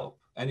develop.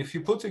 And if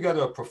you put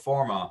together a pro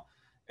forma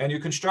and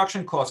your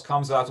construction cost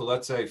comes out to,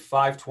 let's say,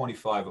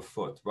 $525 a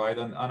foot, right?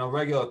 And on a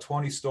regular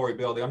 20-story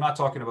building, I'm not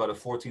talking about a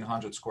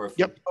 1,400 square foot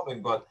Yep.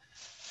 building, but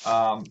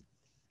on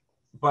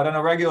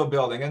a regular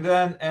building,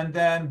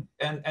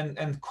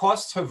 and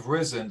costs have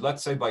risen,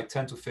 let's say by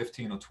 10 to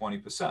 15 or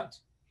 20%.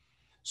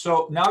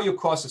 So now your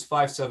cost is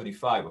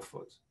 $575 a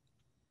foot,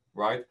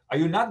 right? Are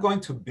you not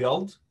going to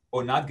build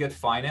or not get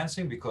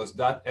financing because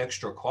that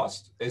extra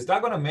cost? Is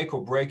that going to make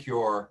or break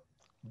your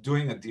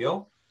doing a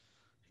deal?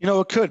 You know,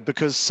 it could,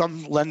 because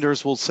some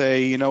lenders will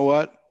say, you know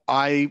what,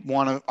 I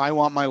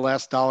want my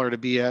last dollar to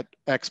be at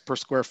X per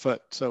square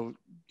foot. So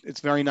it's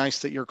very nice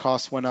that your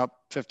costs went up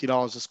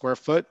 $50 a square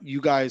foot.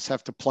 You guys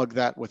have to plug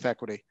that with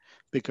equity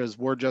because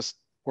we're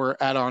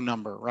at our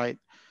number, right?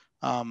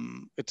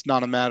 It's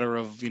not a matter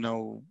of, you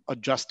know,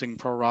 adjusting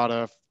pro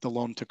rata the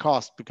loan to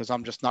cost, because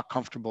I'm just not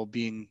comfortable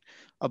being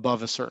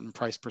above a certain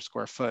price per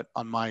square foot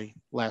on my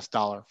last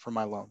dollar for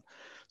my loan.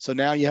 So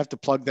now you have to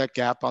plug that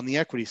gap on the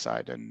equity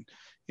side. And,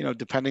 you know,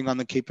 depending on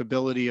the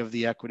capability of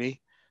the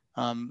equity,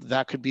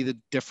 that could be the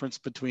difference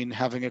between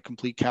having a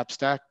complete cap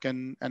stack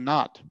and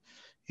not,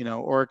 you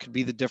know, or it could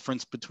be the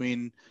difference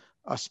between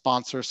a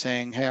sponsor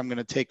saying, hey, I'm going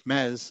to take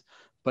mezz,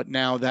 but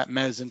now that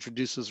mezz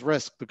introduces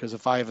risk, because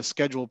if I have a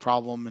schedule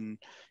problem and,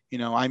 you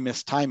know, I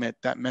mistime it,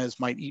 that mezz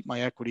might eat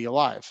my equity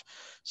alive.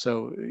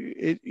 So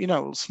you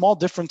know, small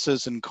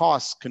differences in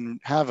costs can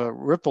have a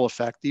ripple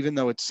effect, even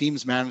though it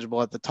seems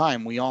manageable at the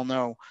time. We all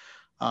know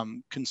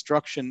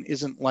construction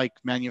isn't like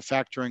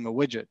manufacturing a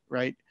widget,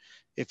 right?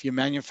 If you're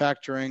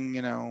manufacturing,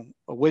 you know,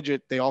 a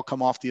widget, they all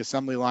come off the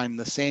assembly line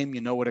the same.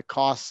 You know what it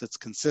costs. It's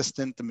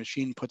consistent. The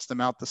machine puts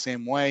them out the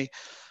same way.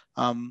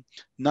 None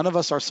of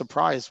us are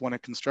surprised when a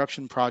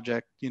construction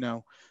project, you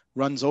know,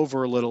 runs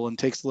over a little and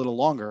takes a little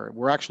longer.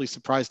 We're actually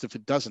surprised if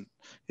it doesn't.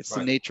 It's right.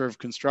 The nature of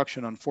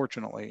construction,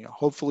 unfortunately.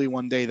 Hopefully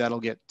one day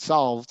that'll get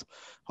solved.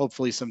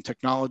 Hopefully some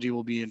technology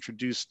will be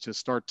introduced to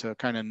start to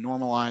kind of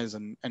normalize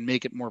and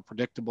make it more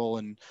predictable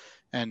and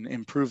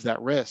improve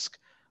that risk.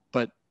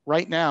 But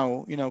right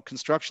now, you know,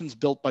 construction's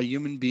built by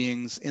human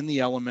beings in the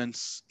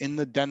elements, in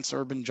the dense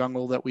urban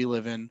jungle that we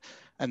live in,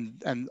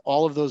 and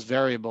all of those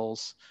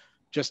variables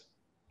just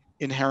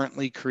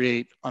inherently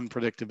create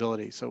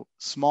unpredictability. So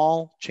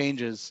small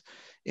changes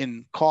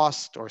in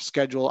cost or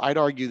schedule, I'd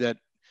argue that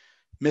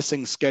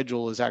missing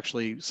schedule is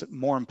actually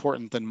more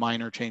important than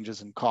minor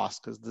changes in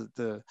cost, because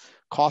the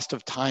cost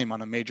of time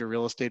on a major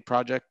real estate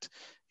project,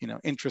 you know,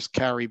 interest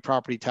carry,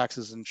 property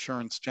taxes,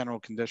 insurance,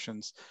 general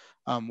conditions,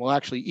 will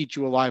actually eat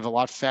you alive a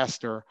lot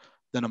faster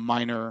than a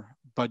minor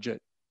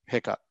budget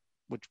hiccup.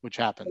 Which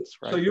happens,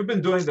 right? So you've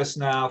been doing this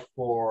now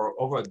for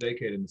over a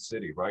decade in the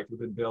city, right? You've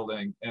been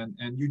building, and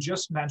you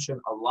just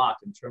mentioned a lot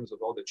in terms of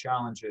all the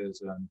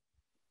challenges and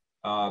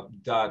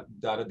that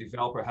a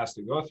developer has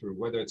to go through,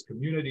 whether it's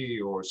community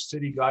or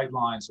city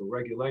guidelines or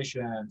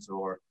regulations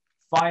or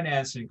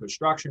financing,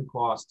 construction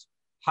costs.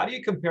 How do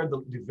you compare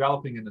the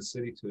developing in the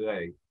city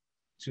today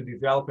to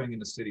developing in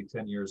the city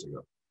 10 years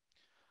ago?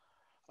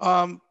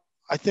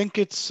 I think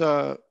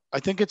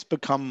it's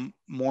become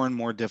more and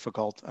more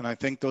difficult, and I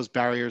think those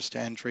barriers to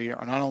entry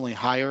are not only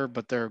higher,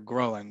 but they're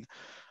growing.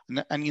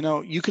 And you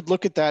know, you could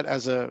look at that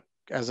as a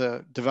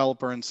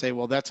developer and say,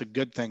 well, that's a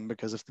good thing,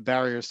 because if the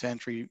barriers to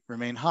entry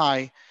remain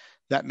high,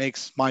 that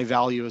makes my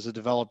value as a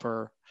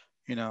developer,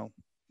 you know,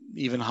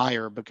 even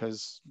higher,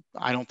 because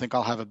I don't think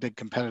I'll have a big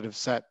competitive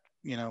set,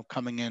 you know,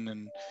 coming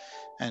in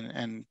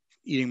and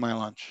eating my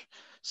lunch.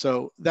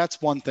 So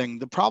that's one thing.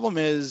 The problem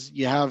is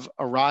you have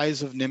a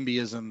rise of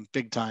NIMBYism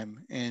big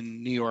time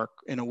in New York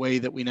in a way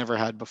that we never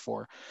had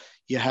before.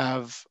 You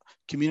have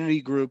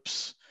community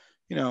groups,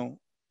 you know,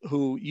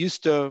 who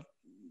used to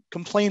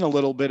complain a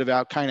little bit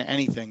about kind of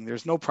anything.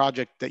 There's no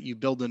project that you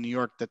build in New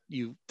York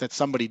that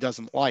somebody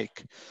doesn't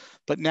like.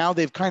 But now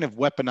they've kind of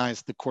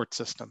weaponized the court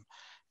system,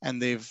 and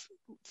they've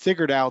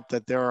figured out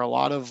that there are a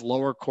lot of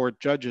lower court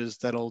judges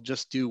that'll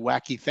just do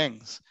wacky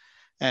things,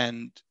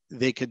 and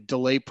they could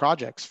delay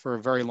projects for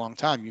a very long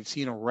time. You've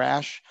seen a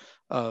rash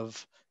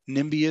of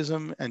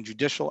NIMBYism and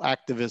judicial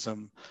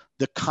activism,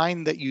 the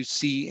kind that you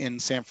see in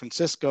San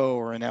Francisco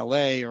or in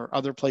LA or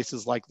other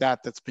places like that,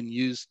 that's been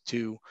used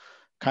to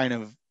kind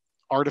of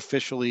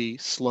artificially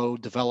slow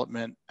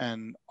development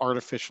and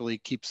artificially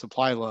keep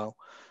supply low.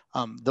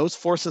 Those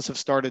forces have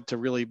started to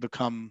really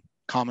become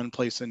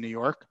commonplace in New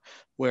York,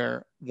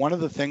 where one of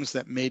the things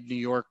that made New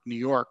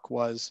York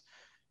was,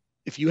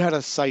 if you had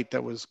a site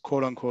that was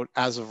quote unquote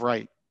as of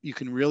right, you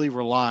can really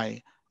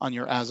rely on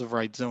your as of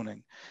right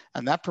zoning.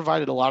 And that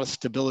provided a lot of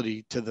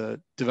stability to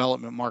the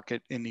development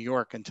market in New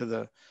York and to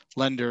the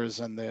lenders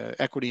and the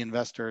equity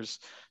investors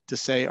to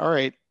say, all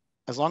right,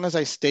 as long as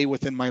I stay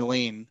within my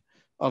lane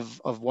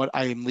of what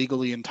I am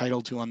legally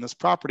entitled to on this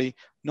property,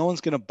 no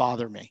one's going to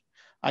bother me.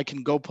 I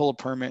can go pull a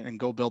permit and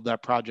go build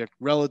that project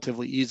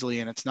relatively easily,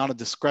 and it's not a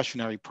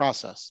discretionary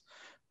process,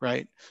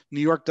 right?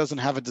 New York doesn't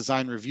have a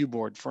design review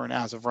board for an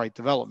as of right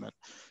development.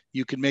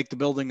 You can make the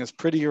building as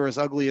pretty or as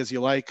ugly as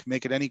you like,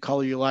 make it any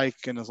color you like,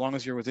 and as long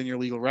as you're within your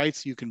legal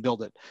rights, you can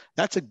build it.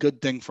 That's a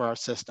good thing for our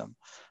system.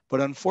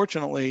 But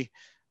unfortunately,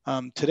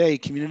 today,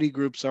 community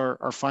groups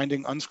are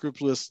finding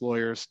unscrupulous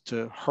lawyers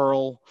to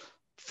hurl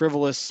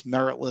frivolous,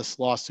 meritless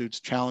lawsuits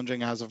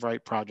challenging as of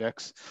right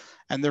projects.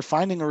 And they're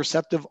finding a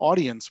receptive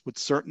audience with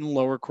certain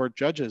lower court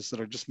judges that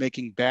are just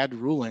making bad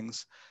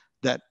rulings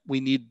that we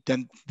need,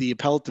 then the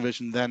appellate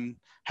division then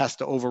has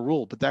to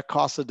overrule. But that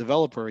costs a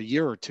developer a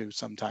year or two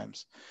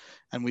sometimes.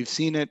 And we've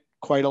seen it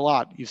quite a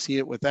lot. You see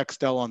it with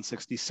XDEL on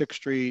 66th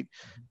Street,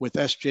 with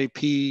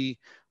SJP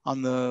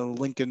on the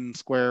Lincoln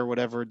Square,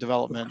 whatever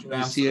development.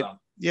 You see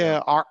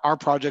it, our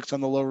projects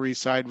on the Lower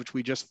East Side, which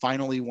we just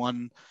finally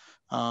won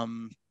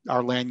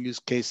our land use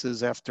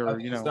cases after,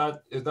 you know.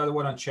 Is that the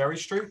one on Cherry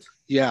Street?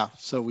 Yeah,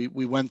 so we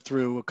went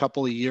through a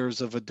couple of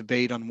years of a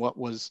debate on what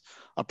was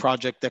a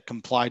project that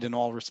complied in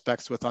all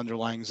respects with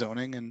underlying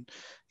zoning, and,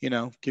 you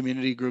know,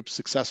 community groups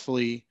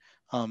successfully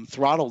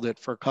throttled it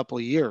for a couple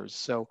of years.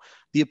 So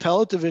the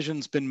appellate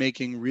division's been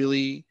making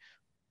really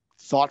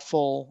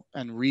thoughtful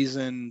and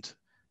reasoned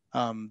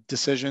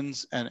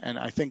decisions, and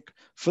I think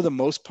for the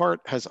most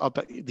part has up.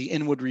 The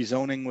Inwood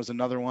rezoning was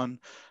another one,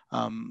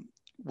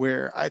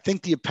 where I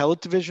think the appellate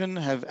division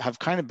have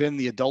kind of been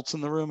the adults in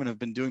the room and have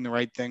been doing the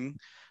right thing.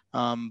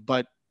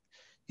 But,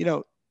 you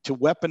know, to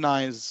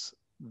weaponize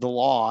the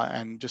law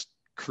and just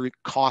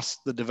cost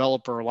the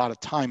developer a lot of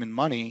time and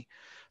money,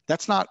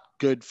 that's not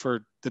good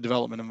for the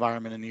development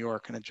environment in New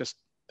York. And it just,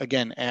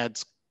 again,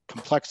 adds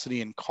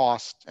complexity and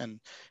cost. And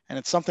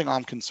it's something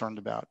I'm concerned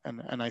about.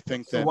 And I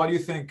think so what do you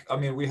think? I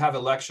mean, we have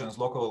elections,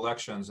 local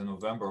elections in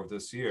November of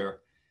this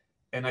year.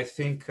 And I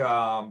think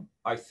the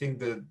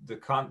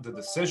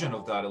decision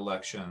of that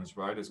elections,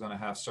 right, is going to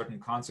have certain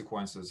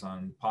consequences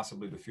on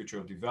possibly the future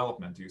of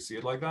development. Do you see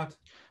it like that?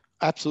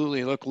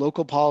 Absolutely. Look,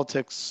 local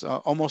politics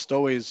almost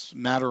always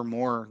matter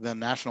more than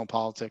national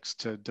politics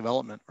to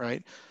development,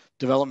 right?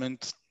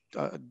 Development,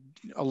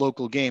 a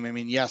local game. I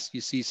mean, yes, you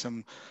see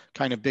some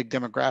kind of big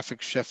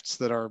demographic shifts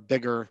that are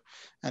bigger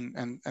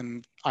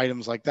and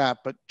items like that.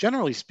 But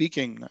generally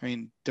speaking, I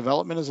mean,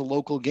 development is a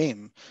local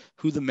game.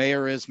 Who the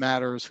mayor is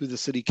matters, who the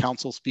city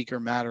council speaker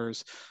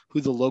matters,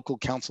 who the local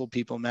council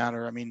people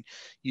matter. I mean,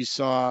 you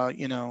saw,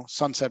 you know,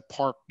 Sunset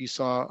Park, you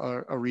saw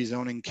a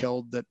rezoning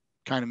killed that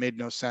kind of made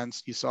no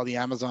sense. You saw the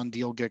Amazon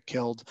deal get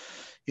killed.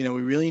 You know,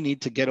 we really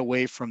need to get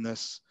away from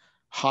this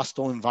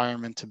hostile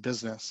environment to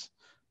business,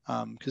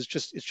 because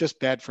it's just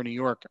bad for New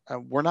York.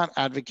 We're not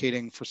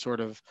advocating for sort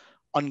of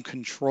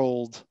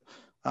uncontrolled,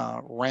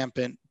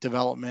 rampant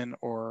development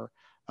or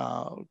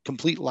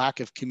complete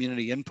lack of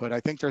community input. I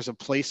think there's a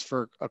place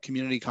for a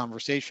community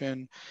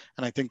conversation,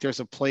 and I think there's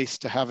a place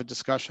to have a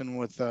discussion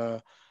with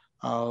a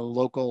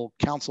local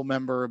council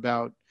member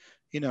about,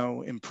 you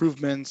know,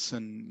 improvements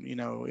and, you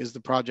know, is the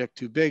project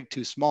too big,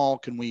 too small?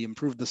 Can we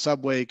improve the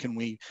subway? Can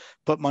we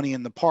put money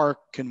in the park?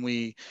 Can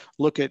we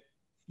look at,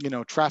 you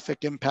know,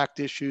 traffic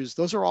impact issues?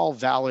 Those are all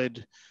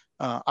valid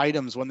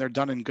items when they're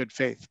done in good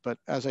faith. But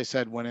as I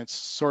said, when it's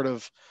sort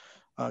of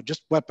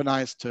just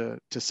weaponized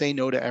to say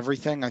no to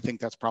everything, I think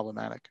that's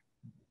problematic.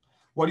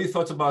 What are your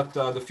thoughts about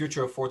the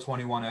future of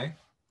 421A?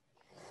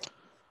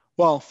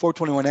 Well,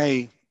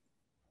 421A,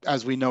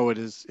 as we know it,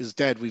 is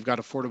dead. We've got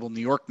Affordable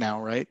New York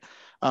now, right?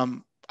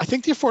 I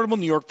think the Affordable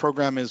New York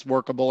program is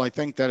workable. I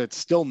think that it's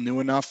still new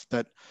enough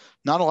that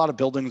not a lot of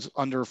buildings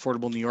under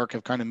Affordable New York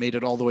have kind of made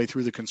it all the way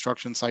through the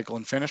construction cycle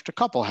and finished. A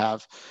couple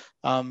have.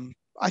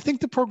 I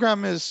think the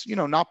program is,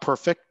 not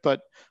perfect,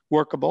 but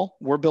workable.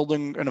 We're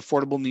building an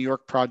Affordable New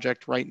York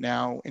project right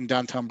now in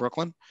downtown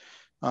Brooklyn,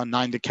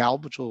 9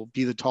 DeKalb, which will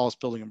be the tallest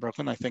building in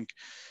Brooklyn. I think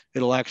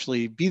it'll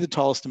actually be the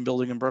tallest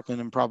building in Brooklyn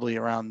in probably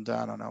around,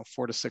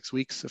 4 to 6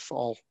 weeks if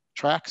all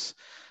tracks.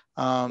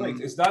 Wait,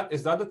 is that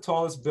the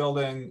tallest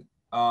building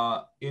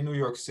in New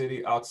York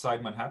City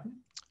outside Manhattan?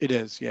 It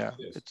is, yeah.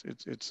 It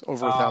is. It's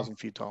over 1,000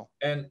 feet tall.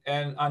 And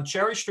on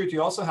Cherry Street,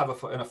 you also have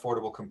an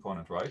affordable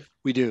component, right?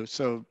 We do.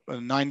 So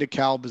 9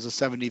 DeKalb is a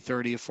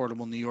 70/30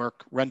 Affordable New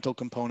York rental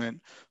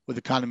component with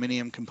a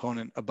condominium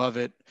component above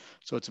it.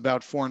 So it's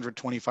about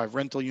 425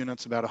 rental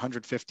units, about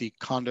 150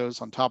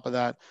 condos on top of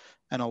that,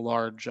 and a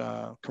large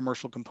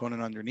commercial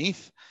component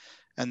underneath.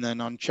 And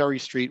then on Cherry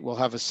Street, we'll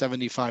have a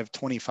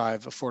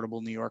 75/25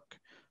 Affordable New York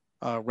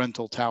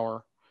rental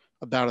tower,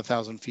 about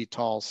 1,000 feet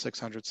tall,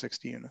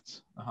 660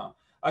 units. Uh-huh.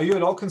 Are you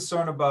at all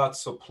concerned about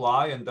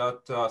supply in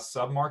that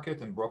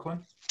submarket in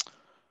Brooklyn?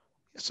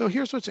 So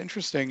here's what's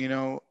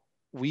interesting.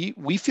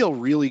 We feel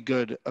really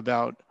good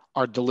about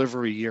our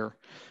delivery year.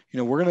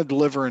 We're going to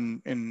deliver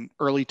in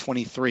early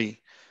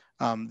 23.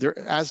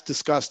 As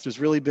discussed, there's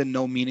really been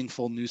no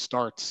meaningful new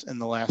starts in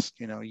the last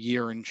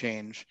year and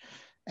change.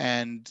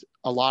 And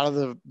a lot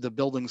of the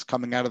buildings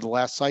coming out of the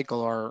last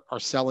cycle are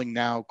selling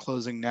now,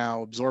 closing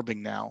now,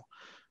 absorbing now.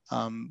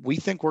 We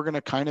think we're going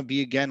to kind of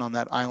be again on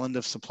that island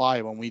of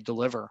supply when we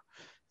deliver.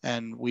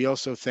 And we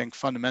also think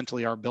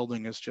fundamentally our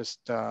building is just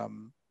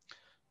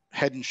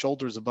head and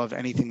shoulders above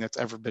anything that's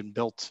ever been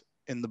built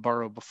in the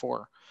borough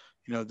before.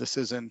 This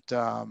isn't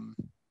a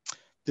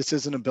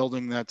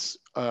building that's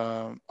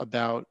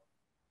about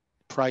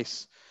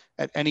price.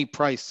 At any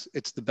price,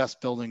 it's the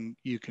best building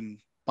you can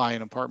buy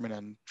an apartment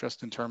in,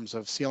 just in terms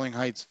of ceiling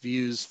heights,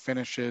 views,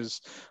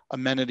 finishes,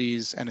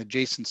 amenities, and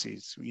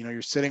adjacencies.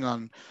 You're sitting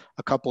on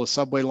a couple of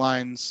subway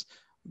lines,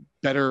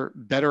 better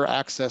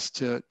access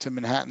to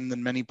Manhattan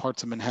than many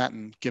parts of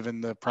Manhattan, given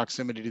the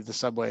proximity to the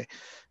subway.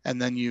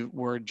 And then you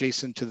were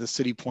adjacent to the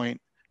City Point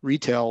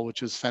retail,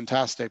 which is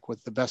fantastic,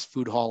 with the best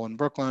food hall in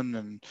Brooklyn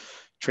and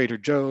Trader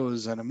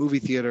Joe's and a movie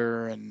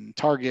theater and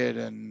Target.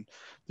 And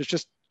there's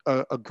just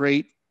a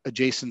great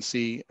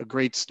adjacency, a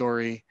great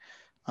story.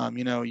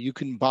 You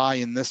can buy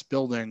in this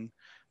building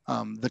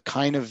the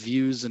kind of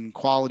views and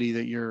quality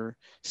that you're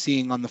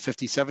seeing on the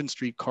 57th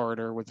Street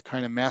corridor, with the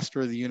kind of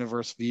master of the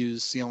universe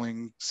views,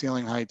 ceiling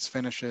heights,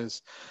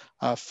 finishes,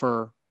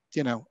 for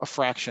a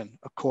fraction,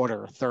 a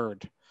quarter, a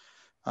third.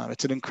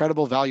 It's an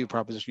incredible value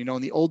proposition.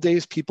 In the old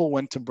days, people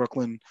went to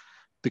Brooklyn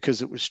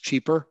because it was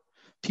cheaper.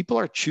 People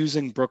are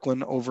choosing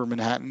Brooklyn over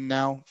Manhattan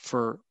now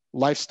for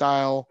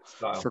lifestyle,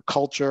 for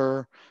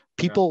culture.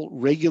 People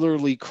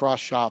regularly cross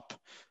shop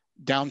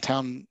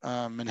downtown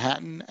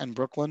Manhattan and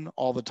Brooklyn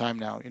all the time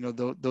now.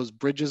 Those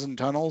bridges and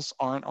tunnels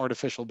aren't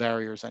artificial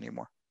barriers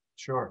anymore.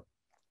 Sure.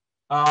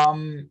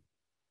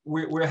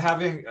 We're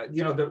having,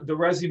 the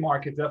resi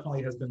market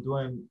definitely has been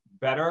doing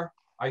better,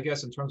 I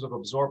guess, in terms of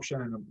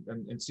absorption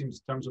and it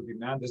seems in terms of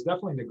demand. There's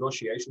definitely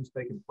negotiations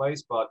taking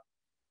place, but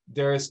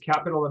there is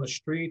capital in the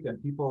street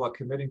and people are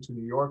committing to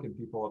New York and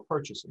people are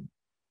purchasing.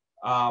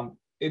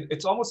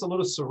 It's almost a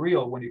little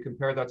surreal when you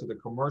compare that to the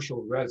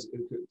commercial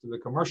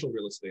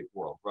real estate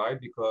world, right?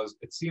 Because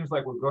it seems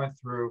like we're going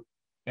through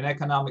an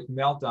economic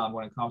meltdown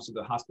when it comes to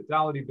the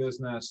hospitality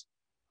business,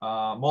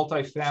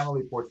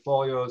 multifamily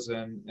portfolios,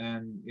 and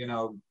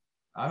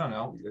I don't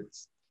know,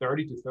 it's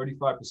 30 to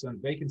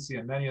 35% vacancy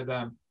in many of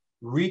them.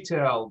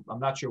 Retail, I'm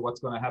not sure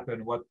what's going to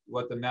happen,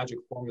 what the magic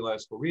formula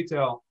is for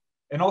retail,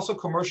 and also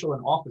commercial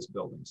and office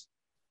buildings.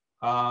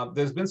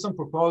 There's been some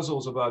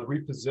proposals about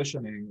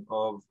repositioning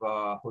of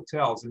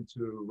hotels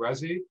into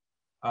resi,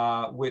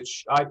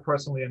 which I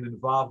personally am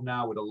involved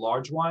now with a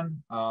large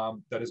one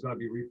that is going to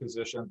be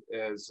repositioned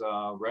as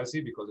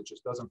resi because it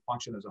just doesn't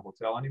function as a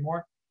hotel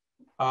anymore.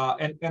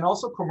 And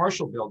also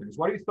commercial buildings.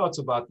 What are your thoughts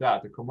about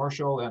that? The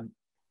commercial and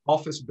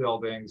office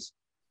buildings,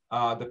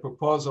 the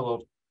proposal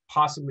of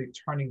possibly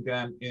turning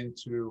them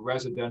into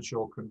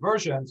residential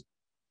conversions,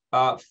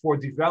 for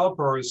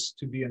developers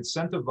to be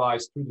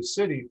incentivized through the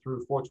city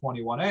through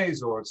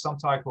 421As or some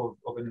type of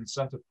an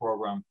incentive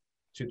program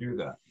to do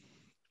that.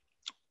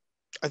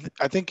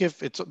 I think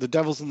if it's the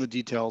devil's in the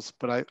details,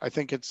 but I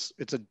think it's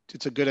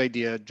a good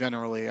idea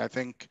generally. I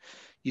think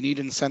you need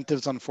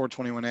incentives on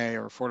 421A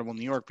or Affordable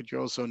New York, but you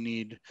also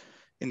need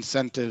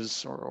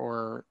incentives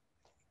or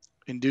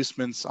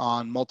inducements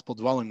on multiple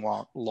dwelling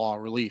law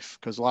relief,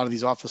 because a lot of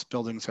these office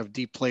buildings have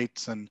deep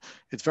plates and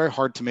it's very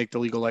hard to make the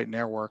legal light and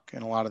air work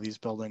in a lot of these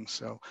buildings.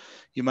 So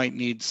you might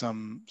need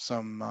some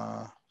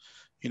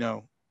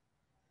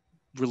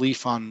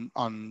relief on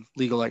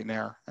legal light and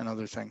air and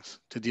other things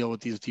to deal with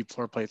these deep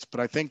floor plates. But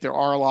I think there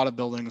are a lot of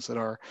buildings that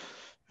are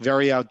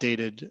very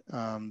outdated.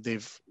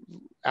 They've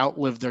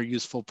outlived their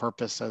useful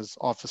purpose as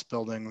office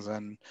buildings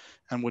and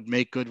would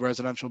make good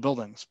residential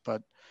buildings.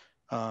 But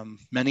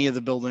many of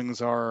the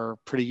buildings are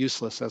pretty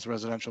useless as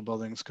residential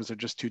buildings because they're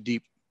just too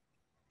deep.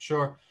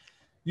 Sure.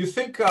 You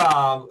think,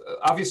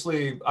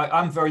 obviously,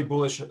 I'm very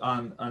bullish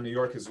on New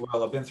York as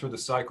well. I've been through the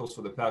cycles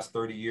for the past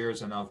 30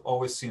 years, and I've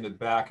always seen it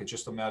back. It's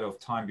just a matter of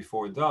time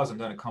before it does, and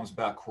then it comes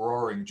back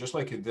roaring, just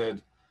like it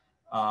did,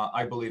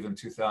 I believe, in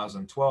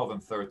 2012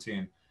 and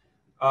 13.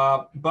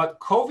 But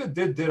COVID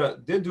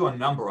did do a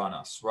number on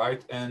us,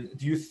 right? And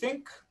do you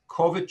think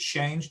COVID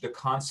changed the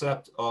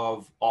concept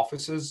of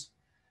offices,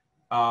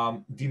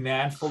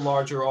 demand for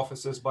larger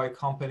offices by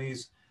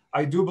companies?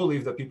 I do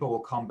believe that people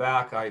will come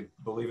back. I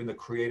believe in the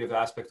creative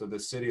aspect of the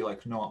city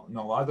like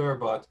no other,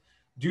 but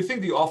do you think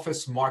the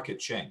office market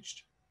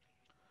changed?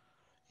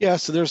 Yeah,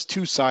 so there's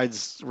two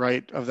sides,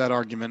 right, of that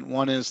argument.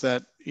 One is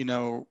that,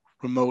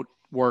 remote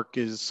work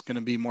is going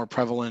to be more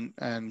prevalent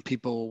and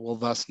people will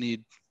thus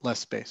need less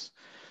space.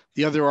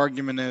 The other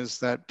argument is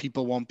that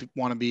people won't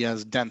want to be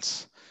as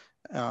dense,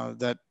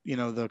 that,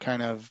 the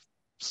kind of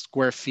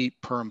square feet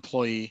per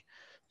employee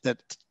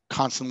that's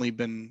constantly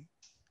been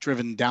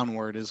driven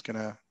downward is going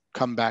to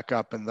come back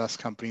up, and thus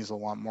companies will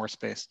want more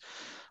space.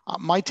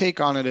 My take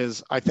on it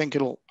is I think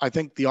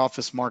the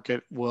office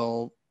market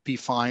will be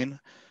fine.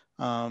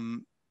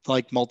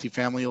 Like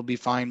multifamily will be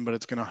fine, but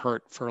it's going to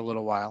hurt for a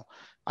little while.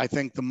 I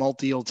think the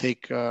multi will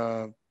take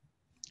at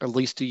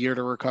least a year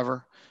to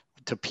recover,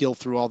 to peel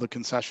through all the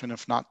concession,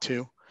 if not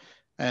two.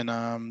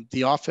 And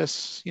the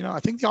office,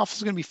 I think the office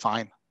is going to be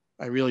fine.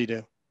 I really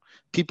do.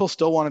 People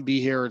still want to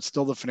be here. It's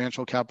still the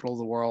financial capital of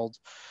the world.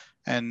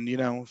 And,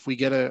 if we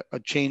get a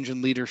change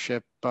in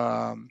leadership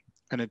and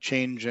a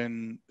change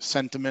in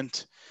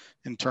sentiment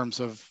in terms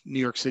of New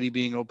York City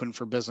being open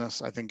for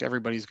business, I think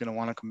everybody's going to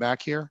want to come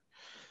back here.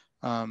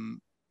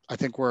 I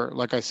think we're,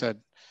 like I said,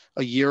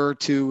 a year or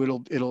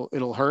two,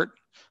 it'll hurt,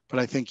 but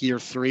I think year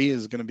 3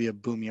 is going to be a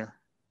boom year.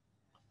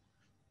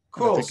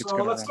 Cool. So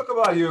let's talk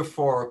about you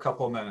for a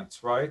couple of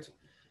minutes, right?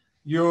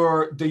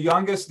 You're the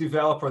youngest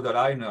developer that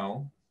I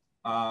know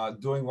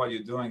doing what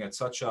you're doing at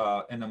such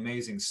an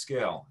amazing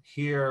scale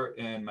here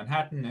in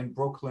Manhattan, in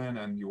Brooklyn,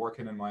 and you're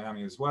working in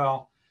Miami as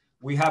well.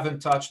 We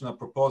haven't touched on a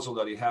proposal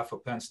that you have for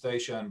Penn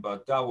Station,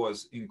 but that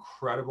was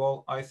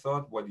incredible, I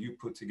thought, what you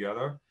put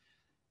together.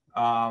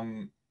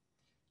 And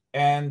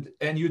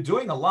you're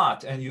doing a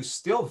lot, and you're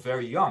still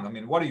very young. I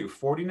mean, what are you,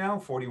 40 now,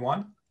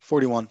 41?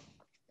 41.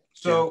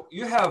 So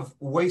yeah. You have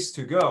ways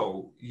to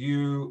go.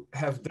 You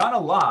have done a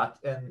lot,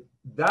 and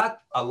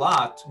that a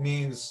lot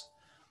means,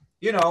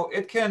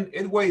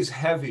 it weighs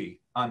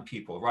heavy on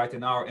people, right,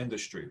 in our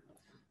industry.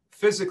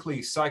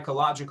 Physically,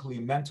 psychologically,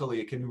 mentally,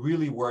 it can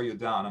really wear you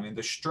down. I mean,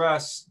 the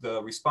stress,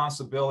 the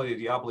responsibility,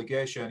 the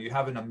obligation, you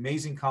have an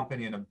amazing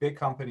company and a big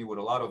company with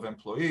a lot of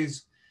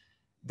employees.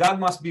 That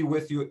must be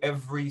with you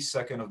every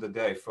second of the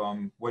day,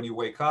 from when you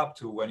wake up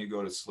to when you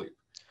go to sleep.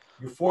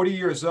 You're 40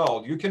 years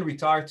old. You can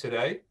retire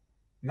today,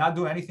 not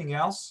do anything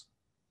else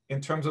in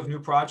terms of new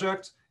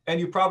projects, and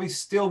you probably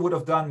still would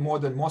have done more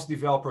than most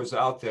developers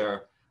out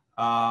there,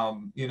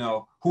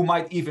 who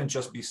might even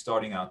just be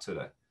starting out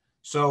today.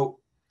 So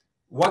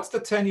what's the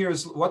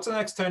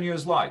next 10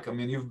 years like? I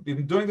mean, you've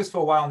been doing this for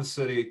a while in the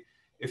city.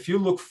 If you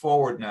look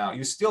forward now,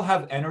 you still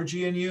have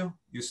energy in you.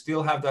 You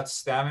still have that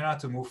stamina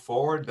to move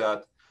forward,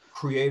 that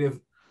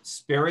creative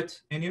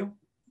spirit in you?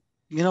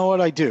 You know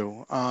what, I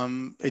do.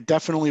 It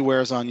definitely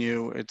wears on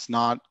you. It's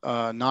not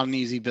an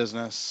easy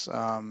business.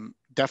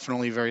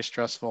 Definitely very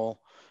stressful.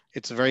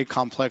 It's a very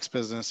complex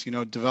business.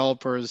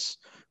 Developers,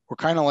 we're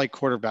kind of like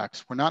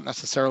quarterbacks. We're not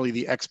necessarily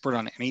the expert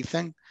on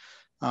anything.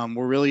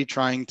 We're really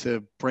trying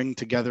to bring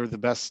together the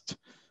best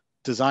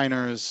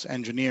designers,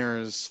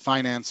 engineers,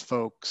 finance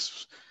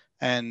folks,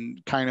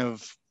 and kind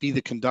of be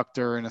the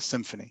conductor in a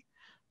symphony,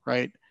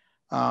 right?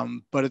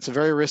 But it's a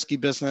very risky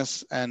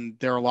business, and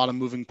there are a lot of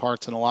moving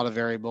parts and a lot of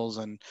variables.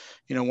 And,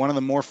 one of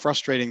the more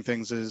frustrating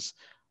things is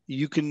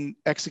you can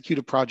execute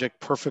a project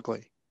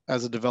perfectly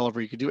as a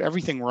developer. You could do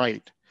everything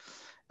right.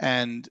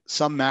 And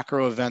some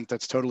macro event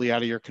that's totally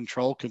out of your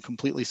control can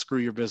completely screw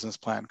your business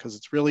plan, because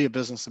it's really a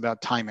business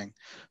about timing.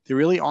 There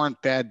really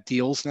aren't bad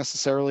deals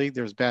necessarily.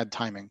 There's bad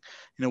timing.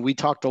 We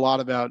talked a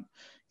lot about,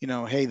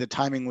 hey, the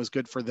timing was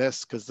good for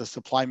this because the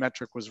supply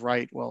metric was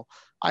right. Well,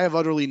 I have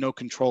utterly no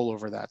control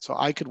over that. So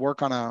I could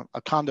work on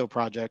a condo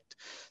project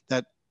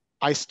that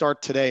I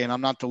start today and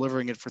I'm not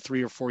delivering it for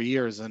 3 or 4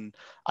 years. And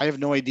I have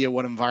no idea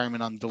what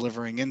environment I'm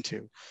delivering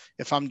into.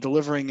 If I'm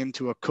delivering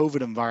into a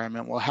COVID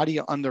environment, well, how do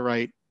you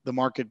underwrite the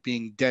market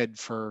being dead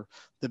for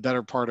the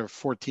better part of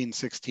 14,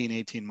 16,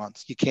 18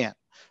 months? You can't.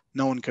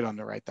 No one could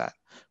underwrite that,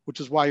 which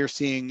is why you're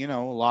seeing, you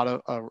know, a lot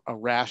of a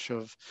rash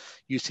of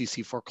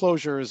UCC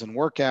foreclosures and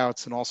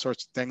workouts and all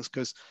sorts of things,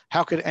 because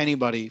how could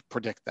anybody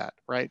predict that,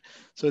 right?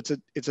 So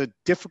it's a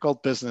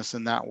difficult business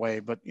in that way.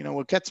 But, you know,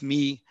 what gets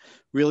me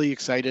really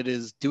excited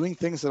is doing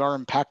things that are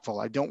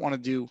impactful. I don't want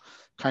to do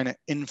kind of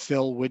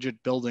infill widget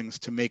buildings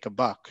to make a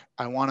buck.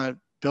 I want to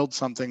build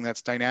something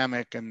that's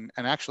dynamic and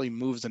actually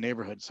moves the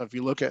neighborhood. So if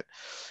you look at,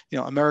 you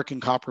know, American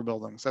Copper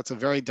buildings, that's a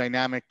very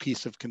dynamic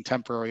piece of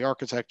contemporary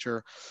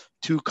architecture,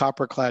 2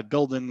 copper-clad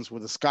buildings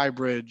with a sky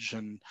bridge,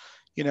 and,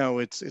 you know,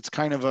 it's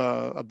kind of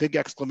a big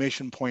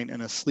exclamation point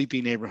in a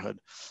sleepy neighborhood.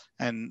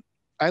 And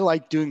I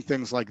like doing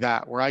things like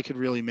that where I could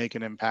really make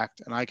an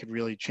impact and I could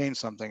really change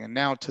something. And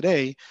now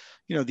today,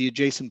 you know, the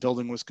adjacent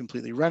building was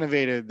completely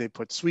renovated. They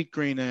put Sweet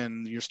Green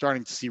in. You're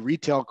starting to see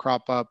retail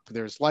crop up.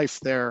 There's life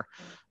there.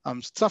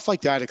 Stuff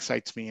like that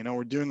excites me. You know,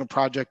 we're doing a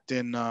project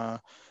in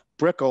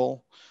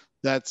Brickell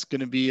that's going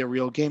to be a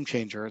real game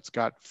changer. It's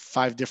got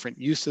 5 different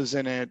uses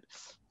in it.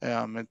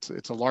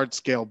 It's a large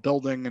scale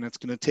building, and it's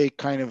going to take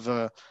kind of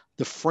the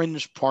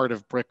fringe part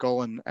of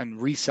Brickell and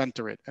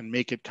recenter it and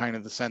make it kind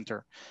of the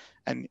center.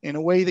 And in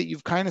a way that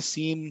you've kind of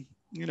seen,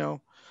 you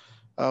know,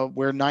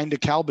 where 9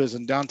 DeKalb is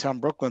in downtown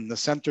Brooklyn, the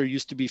center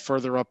used to be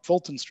further up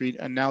Fulton Street,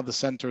 and now the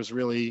center is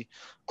really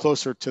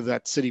closer to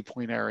that City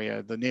Point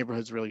area. The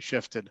neighborhood's really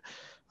shifted.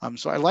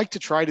 So I like to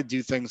try to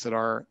do things that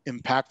are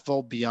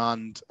impactful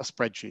beyond a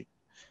spreadsheet.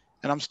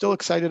 And I'm still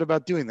excited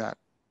about doing that.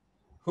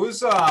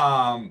 Who's, you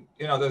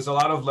know, there's a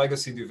lot of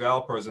legacy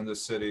developers in the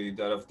city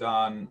that have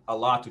done a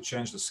lot to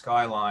change the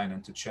skyline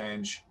and to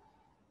change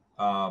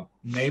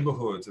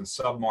neighborhoods and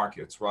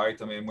submarkets,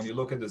 right? I mean, when you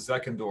look at the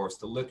Zeckendorfs,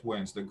 the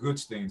Litwins, the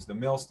Goodsteins, the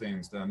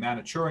Milsteins, the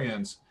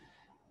Manichurians,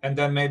 and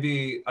then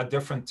maybe a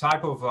different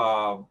type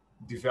of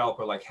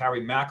developer like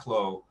Harry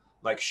Macklow,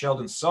 like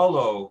Sheldon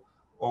Solo,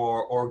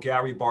 or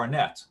Gary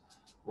Barnett,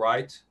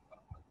 right?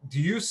 Do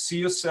you see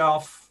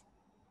yourself,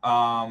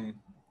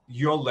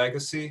 your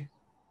legacy,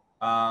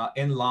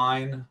 in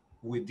line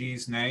with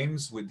these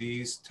names, with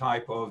these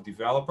type of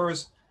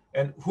developers?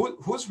 And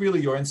who's really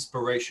your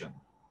inspiration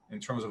in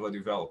terms of a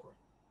developer?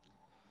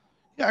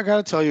 Yeah, I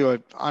gotta tell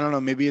you, I don't know.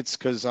 Maybe it's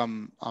because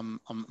I'm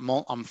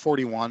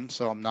 41,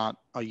 so I'm not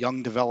a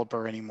young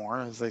developer anymore,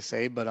 as they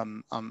say. But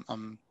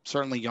I'm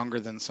certainly younger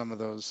than some of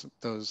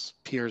those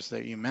peers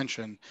that you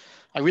mentioned.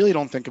 I really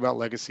don't think about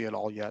legacy at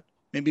all yet.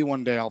 Maybe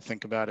one day I'll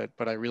think about it,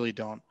 but I really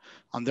don't.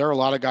 There are a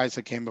lot of guys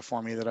that came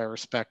before me that I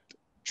respect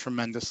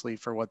tremendously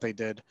for what they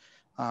did.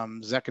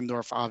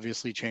 Zeckendorf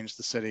obviously changed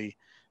the city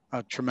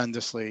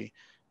tremendously.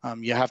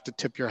 You have to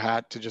tip your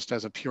hat to, just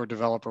as a pure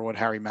developer, what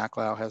Harry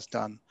Macklow has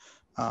done.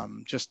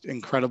 Just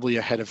incredibly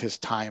ahead of his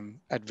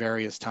time at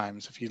various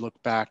times. If you look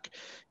back,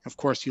 of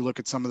course, you look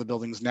at some of the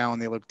buildings now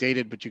and they look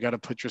dated, but you got to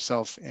put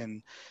yourself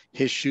in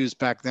his shoes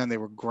back then. They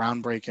were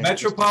groundbreaking.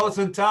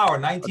 Metropolitan Tower,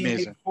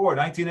 1984,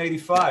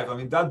 1985. I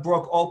mean, that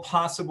broke all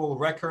possible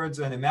records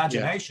and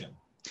imagination.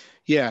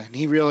 Yeah, and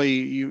he really,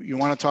 you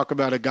want to talk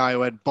about a guy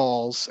who had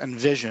balls and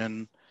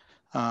vision.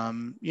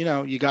 You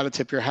know, you got to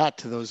tip your hat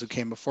to those who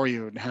came before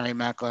you, and Harry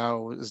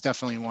Macklow is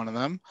definitely one of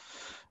them.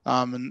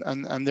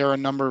 And there are a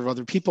number of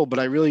other people, but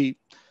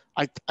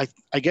I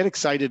get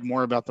excited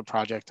more about the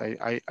project.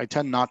 I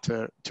tend not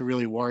to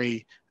really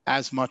worry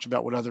as much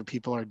about what other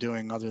people are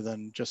doing, other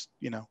than just,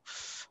 you know,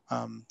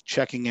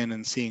 checking in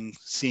and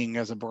seeing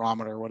as a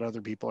barometer what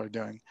other people are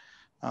doing.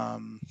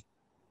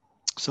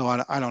 So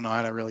I don't know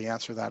how to really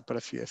answer that, but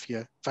if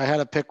I had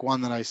to pick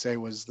one that I say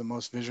was the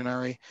most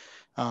visionary,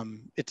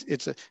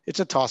 it's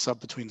a toss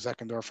up between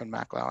Zeckendorf and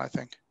Macklow, I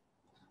think.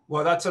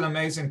 Well, that's an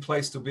amazing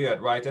place to be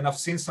at, right? And I've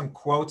seen some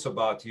quotes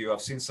about you.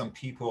 I've seen some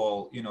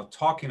people, you know,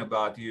 talking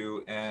about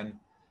you, and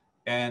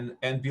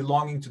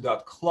belonging to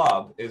that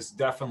club is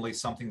definitely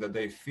something that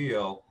they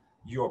feel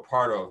you're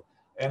part of.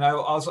 And I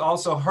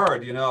also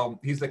heard, you know,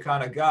 he's the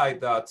kind of guy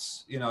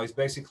that's, you know, he's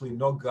basically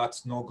no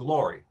guts, no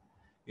glory.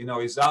 You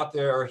know, he's out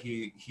there.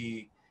 He,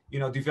 you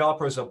know,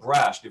 developers are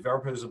brash,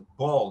 developers are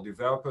bold,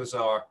 developers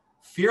are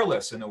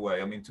fearless in a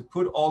way. I mean, to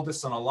put all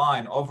this on a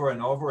line over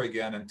and over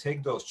again and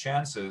take those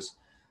chances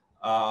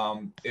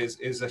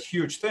is a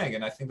huge thing,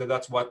 and I think that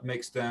that's what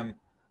makes them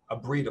a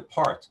breed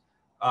apart.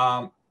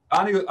 On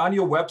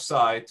your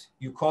website,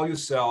 you call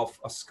yourself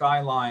a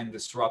Skyline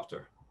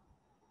Disruptor.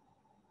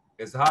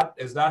 Is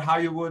that how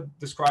you would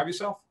describe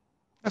yourself?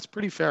 That's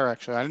pretty fair,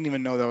 actually. I didn't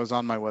even know that was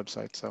on my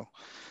website, so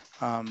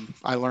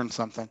I learned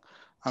something.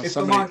 It's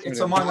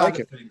among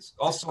other things.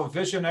 Also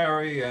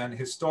visionary and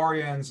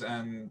historians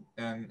and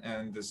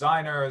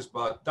designers,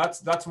 but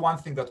that's one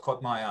thing that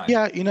caught my eye.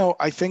 Yeah, you know,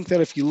 I think that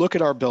if you look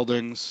at our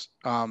buildings,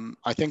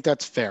 I think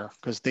that's fair,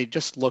 because they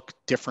just look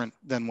different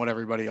than what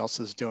everybody else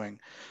is doing.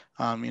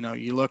 You know,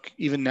 you look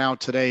even now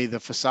today, the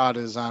facade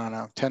is, I don't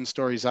know, 10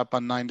 stories up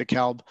on 9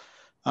 DeKalb.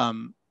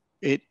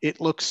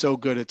 It looks so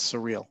good, it's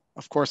surreal.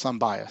 Of course, I'm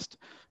biased,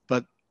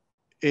 but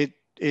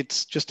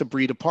it's just a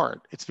breed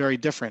apart. It's very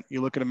different.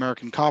 You look at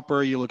American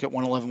Copper, you look at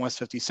 111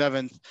 West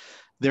 57th,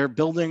 they're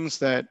buildings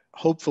that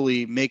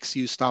hopefully makes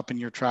you stop in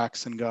your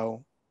tracks and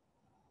go,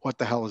 what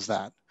the hell is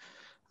that?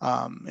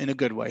 in a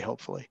good way,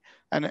 hopefully.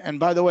 And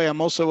by the way,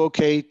 I'm also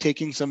okay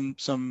taking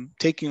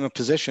taking a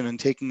position and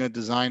taking a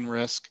design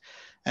risk.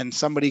 And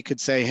somebody could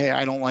say, hey,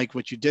 I don't like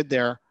what you did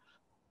there,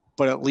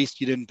 but at least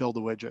you didn't build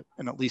a widget,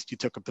 and at least you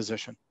took a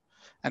position.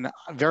 And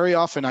very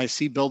often I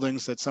see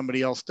buildings that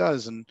somebody else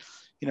does, and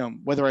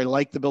whether I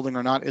like the building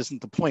or not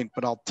isn't the point,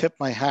 but I'll tip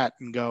my hat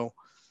and go,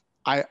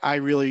 I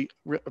really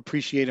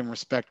appreciate and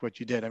respect what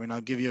you did. I mean,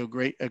 I'll give you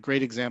a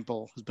great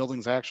example. His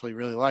buildings I actually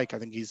really like. I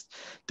think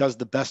does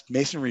the best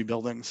masonry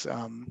buildings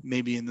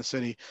maybe in the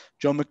city.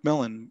 Joe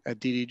McMillan at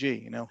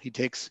DDG. He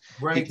takes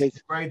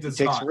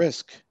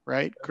risk,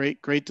 right?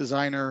 Great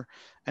designer.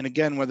 And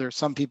again, whether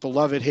some people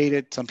love it, hate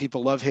it, some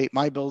people hate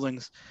my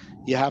buildings,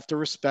 you have to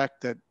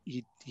respect that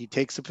he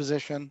takes a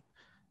position,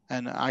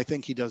 and I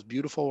think he does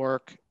beautiful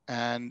work,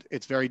 and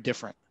it's very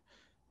different.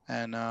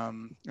 And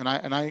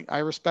I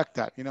respect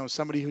that.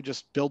 Somebody who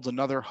just builds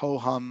another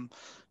ho-hum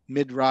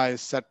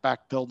mid-rise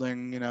setback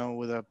building,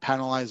 with a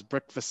panelized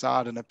brick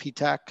facade and a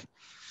P-TEC.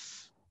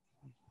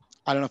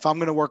 I don't know if I'm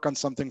going to work on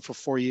something for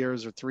 4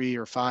 years or 3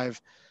 or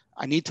 5.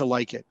 I need to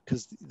like it,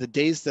 because the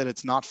days that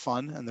it's not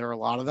fun, and there are a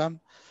lot of them,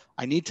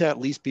 I need to at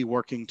least be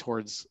working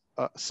towards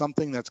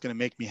something that's going to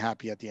make me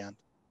happy at the end.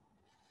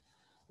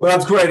 Well,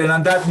 that's great. And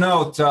on that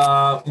note,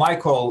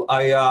 Michael,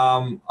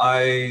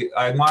 I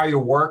admire your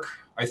work.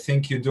 I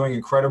think you're doing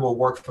incredible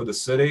work for the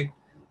city.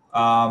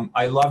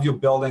 I love your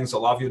buildings. I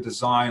love your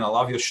design. I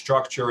love your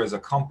structure as a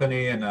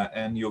company,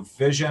 and your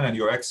vision and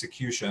your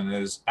execution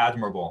is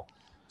admirable.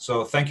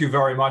 So thank you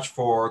very much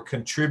for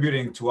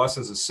contributing to us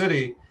as a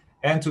city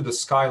and to the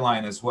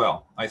Skyline as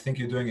well. I think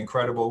you're doing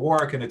incredible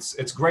work, and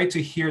it's great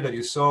to hear that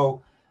you're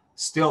so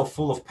still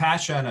full of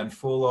passion and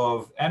full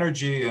of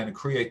energy and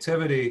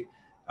creativity,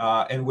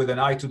 and with an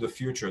eye to the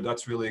future.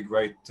 That's really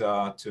great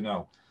to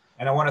know.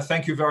 And I want to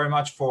thank you very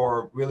much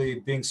for really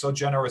being so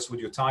generous with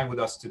your time with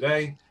us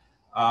today.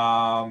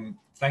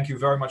 Thank you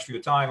very much for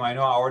your time. I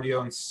know our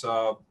audience,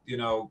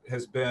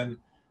 has been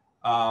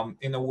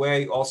in a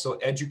way also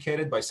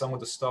educated by some of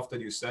the stuff that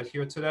you said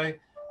here today.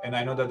 And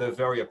I know that they're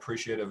very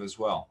appreciative as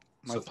well.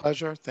 My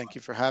pleasure. Thank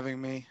you for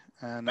having me.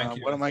 And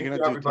what am I going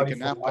to do? Take a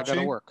nap? I got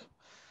to work.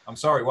 I'm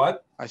sorry,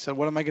 what? I said,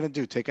 what am I going to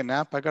do? Take a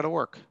nap? I got to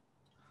work.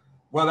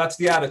 Well, that's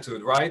the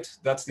attitude, right?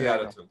 That's the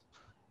attitude.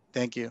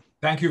 Thank you.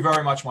 Thank you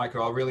very much,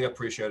 Michael. I really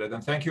appreciate it.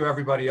 And thank you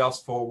everybody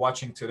else for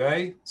watching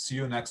today. See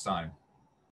you next time.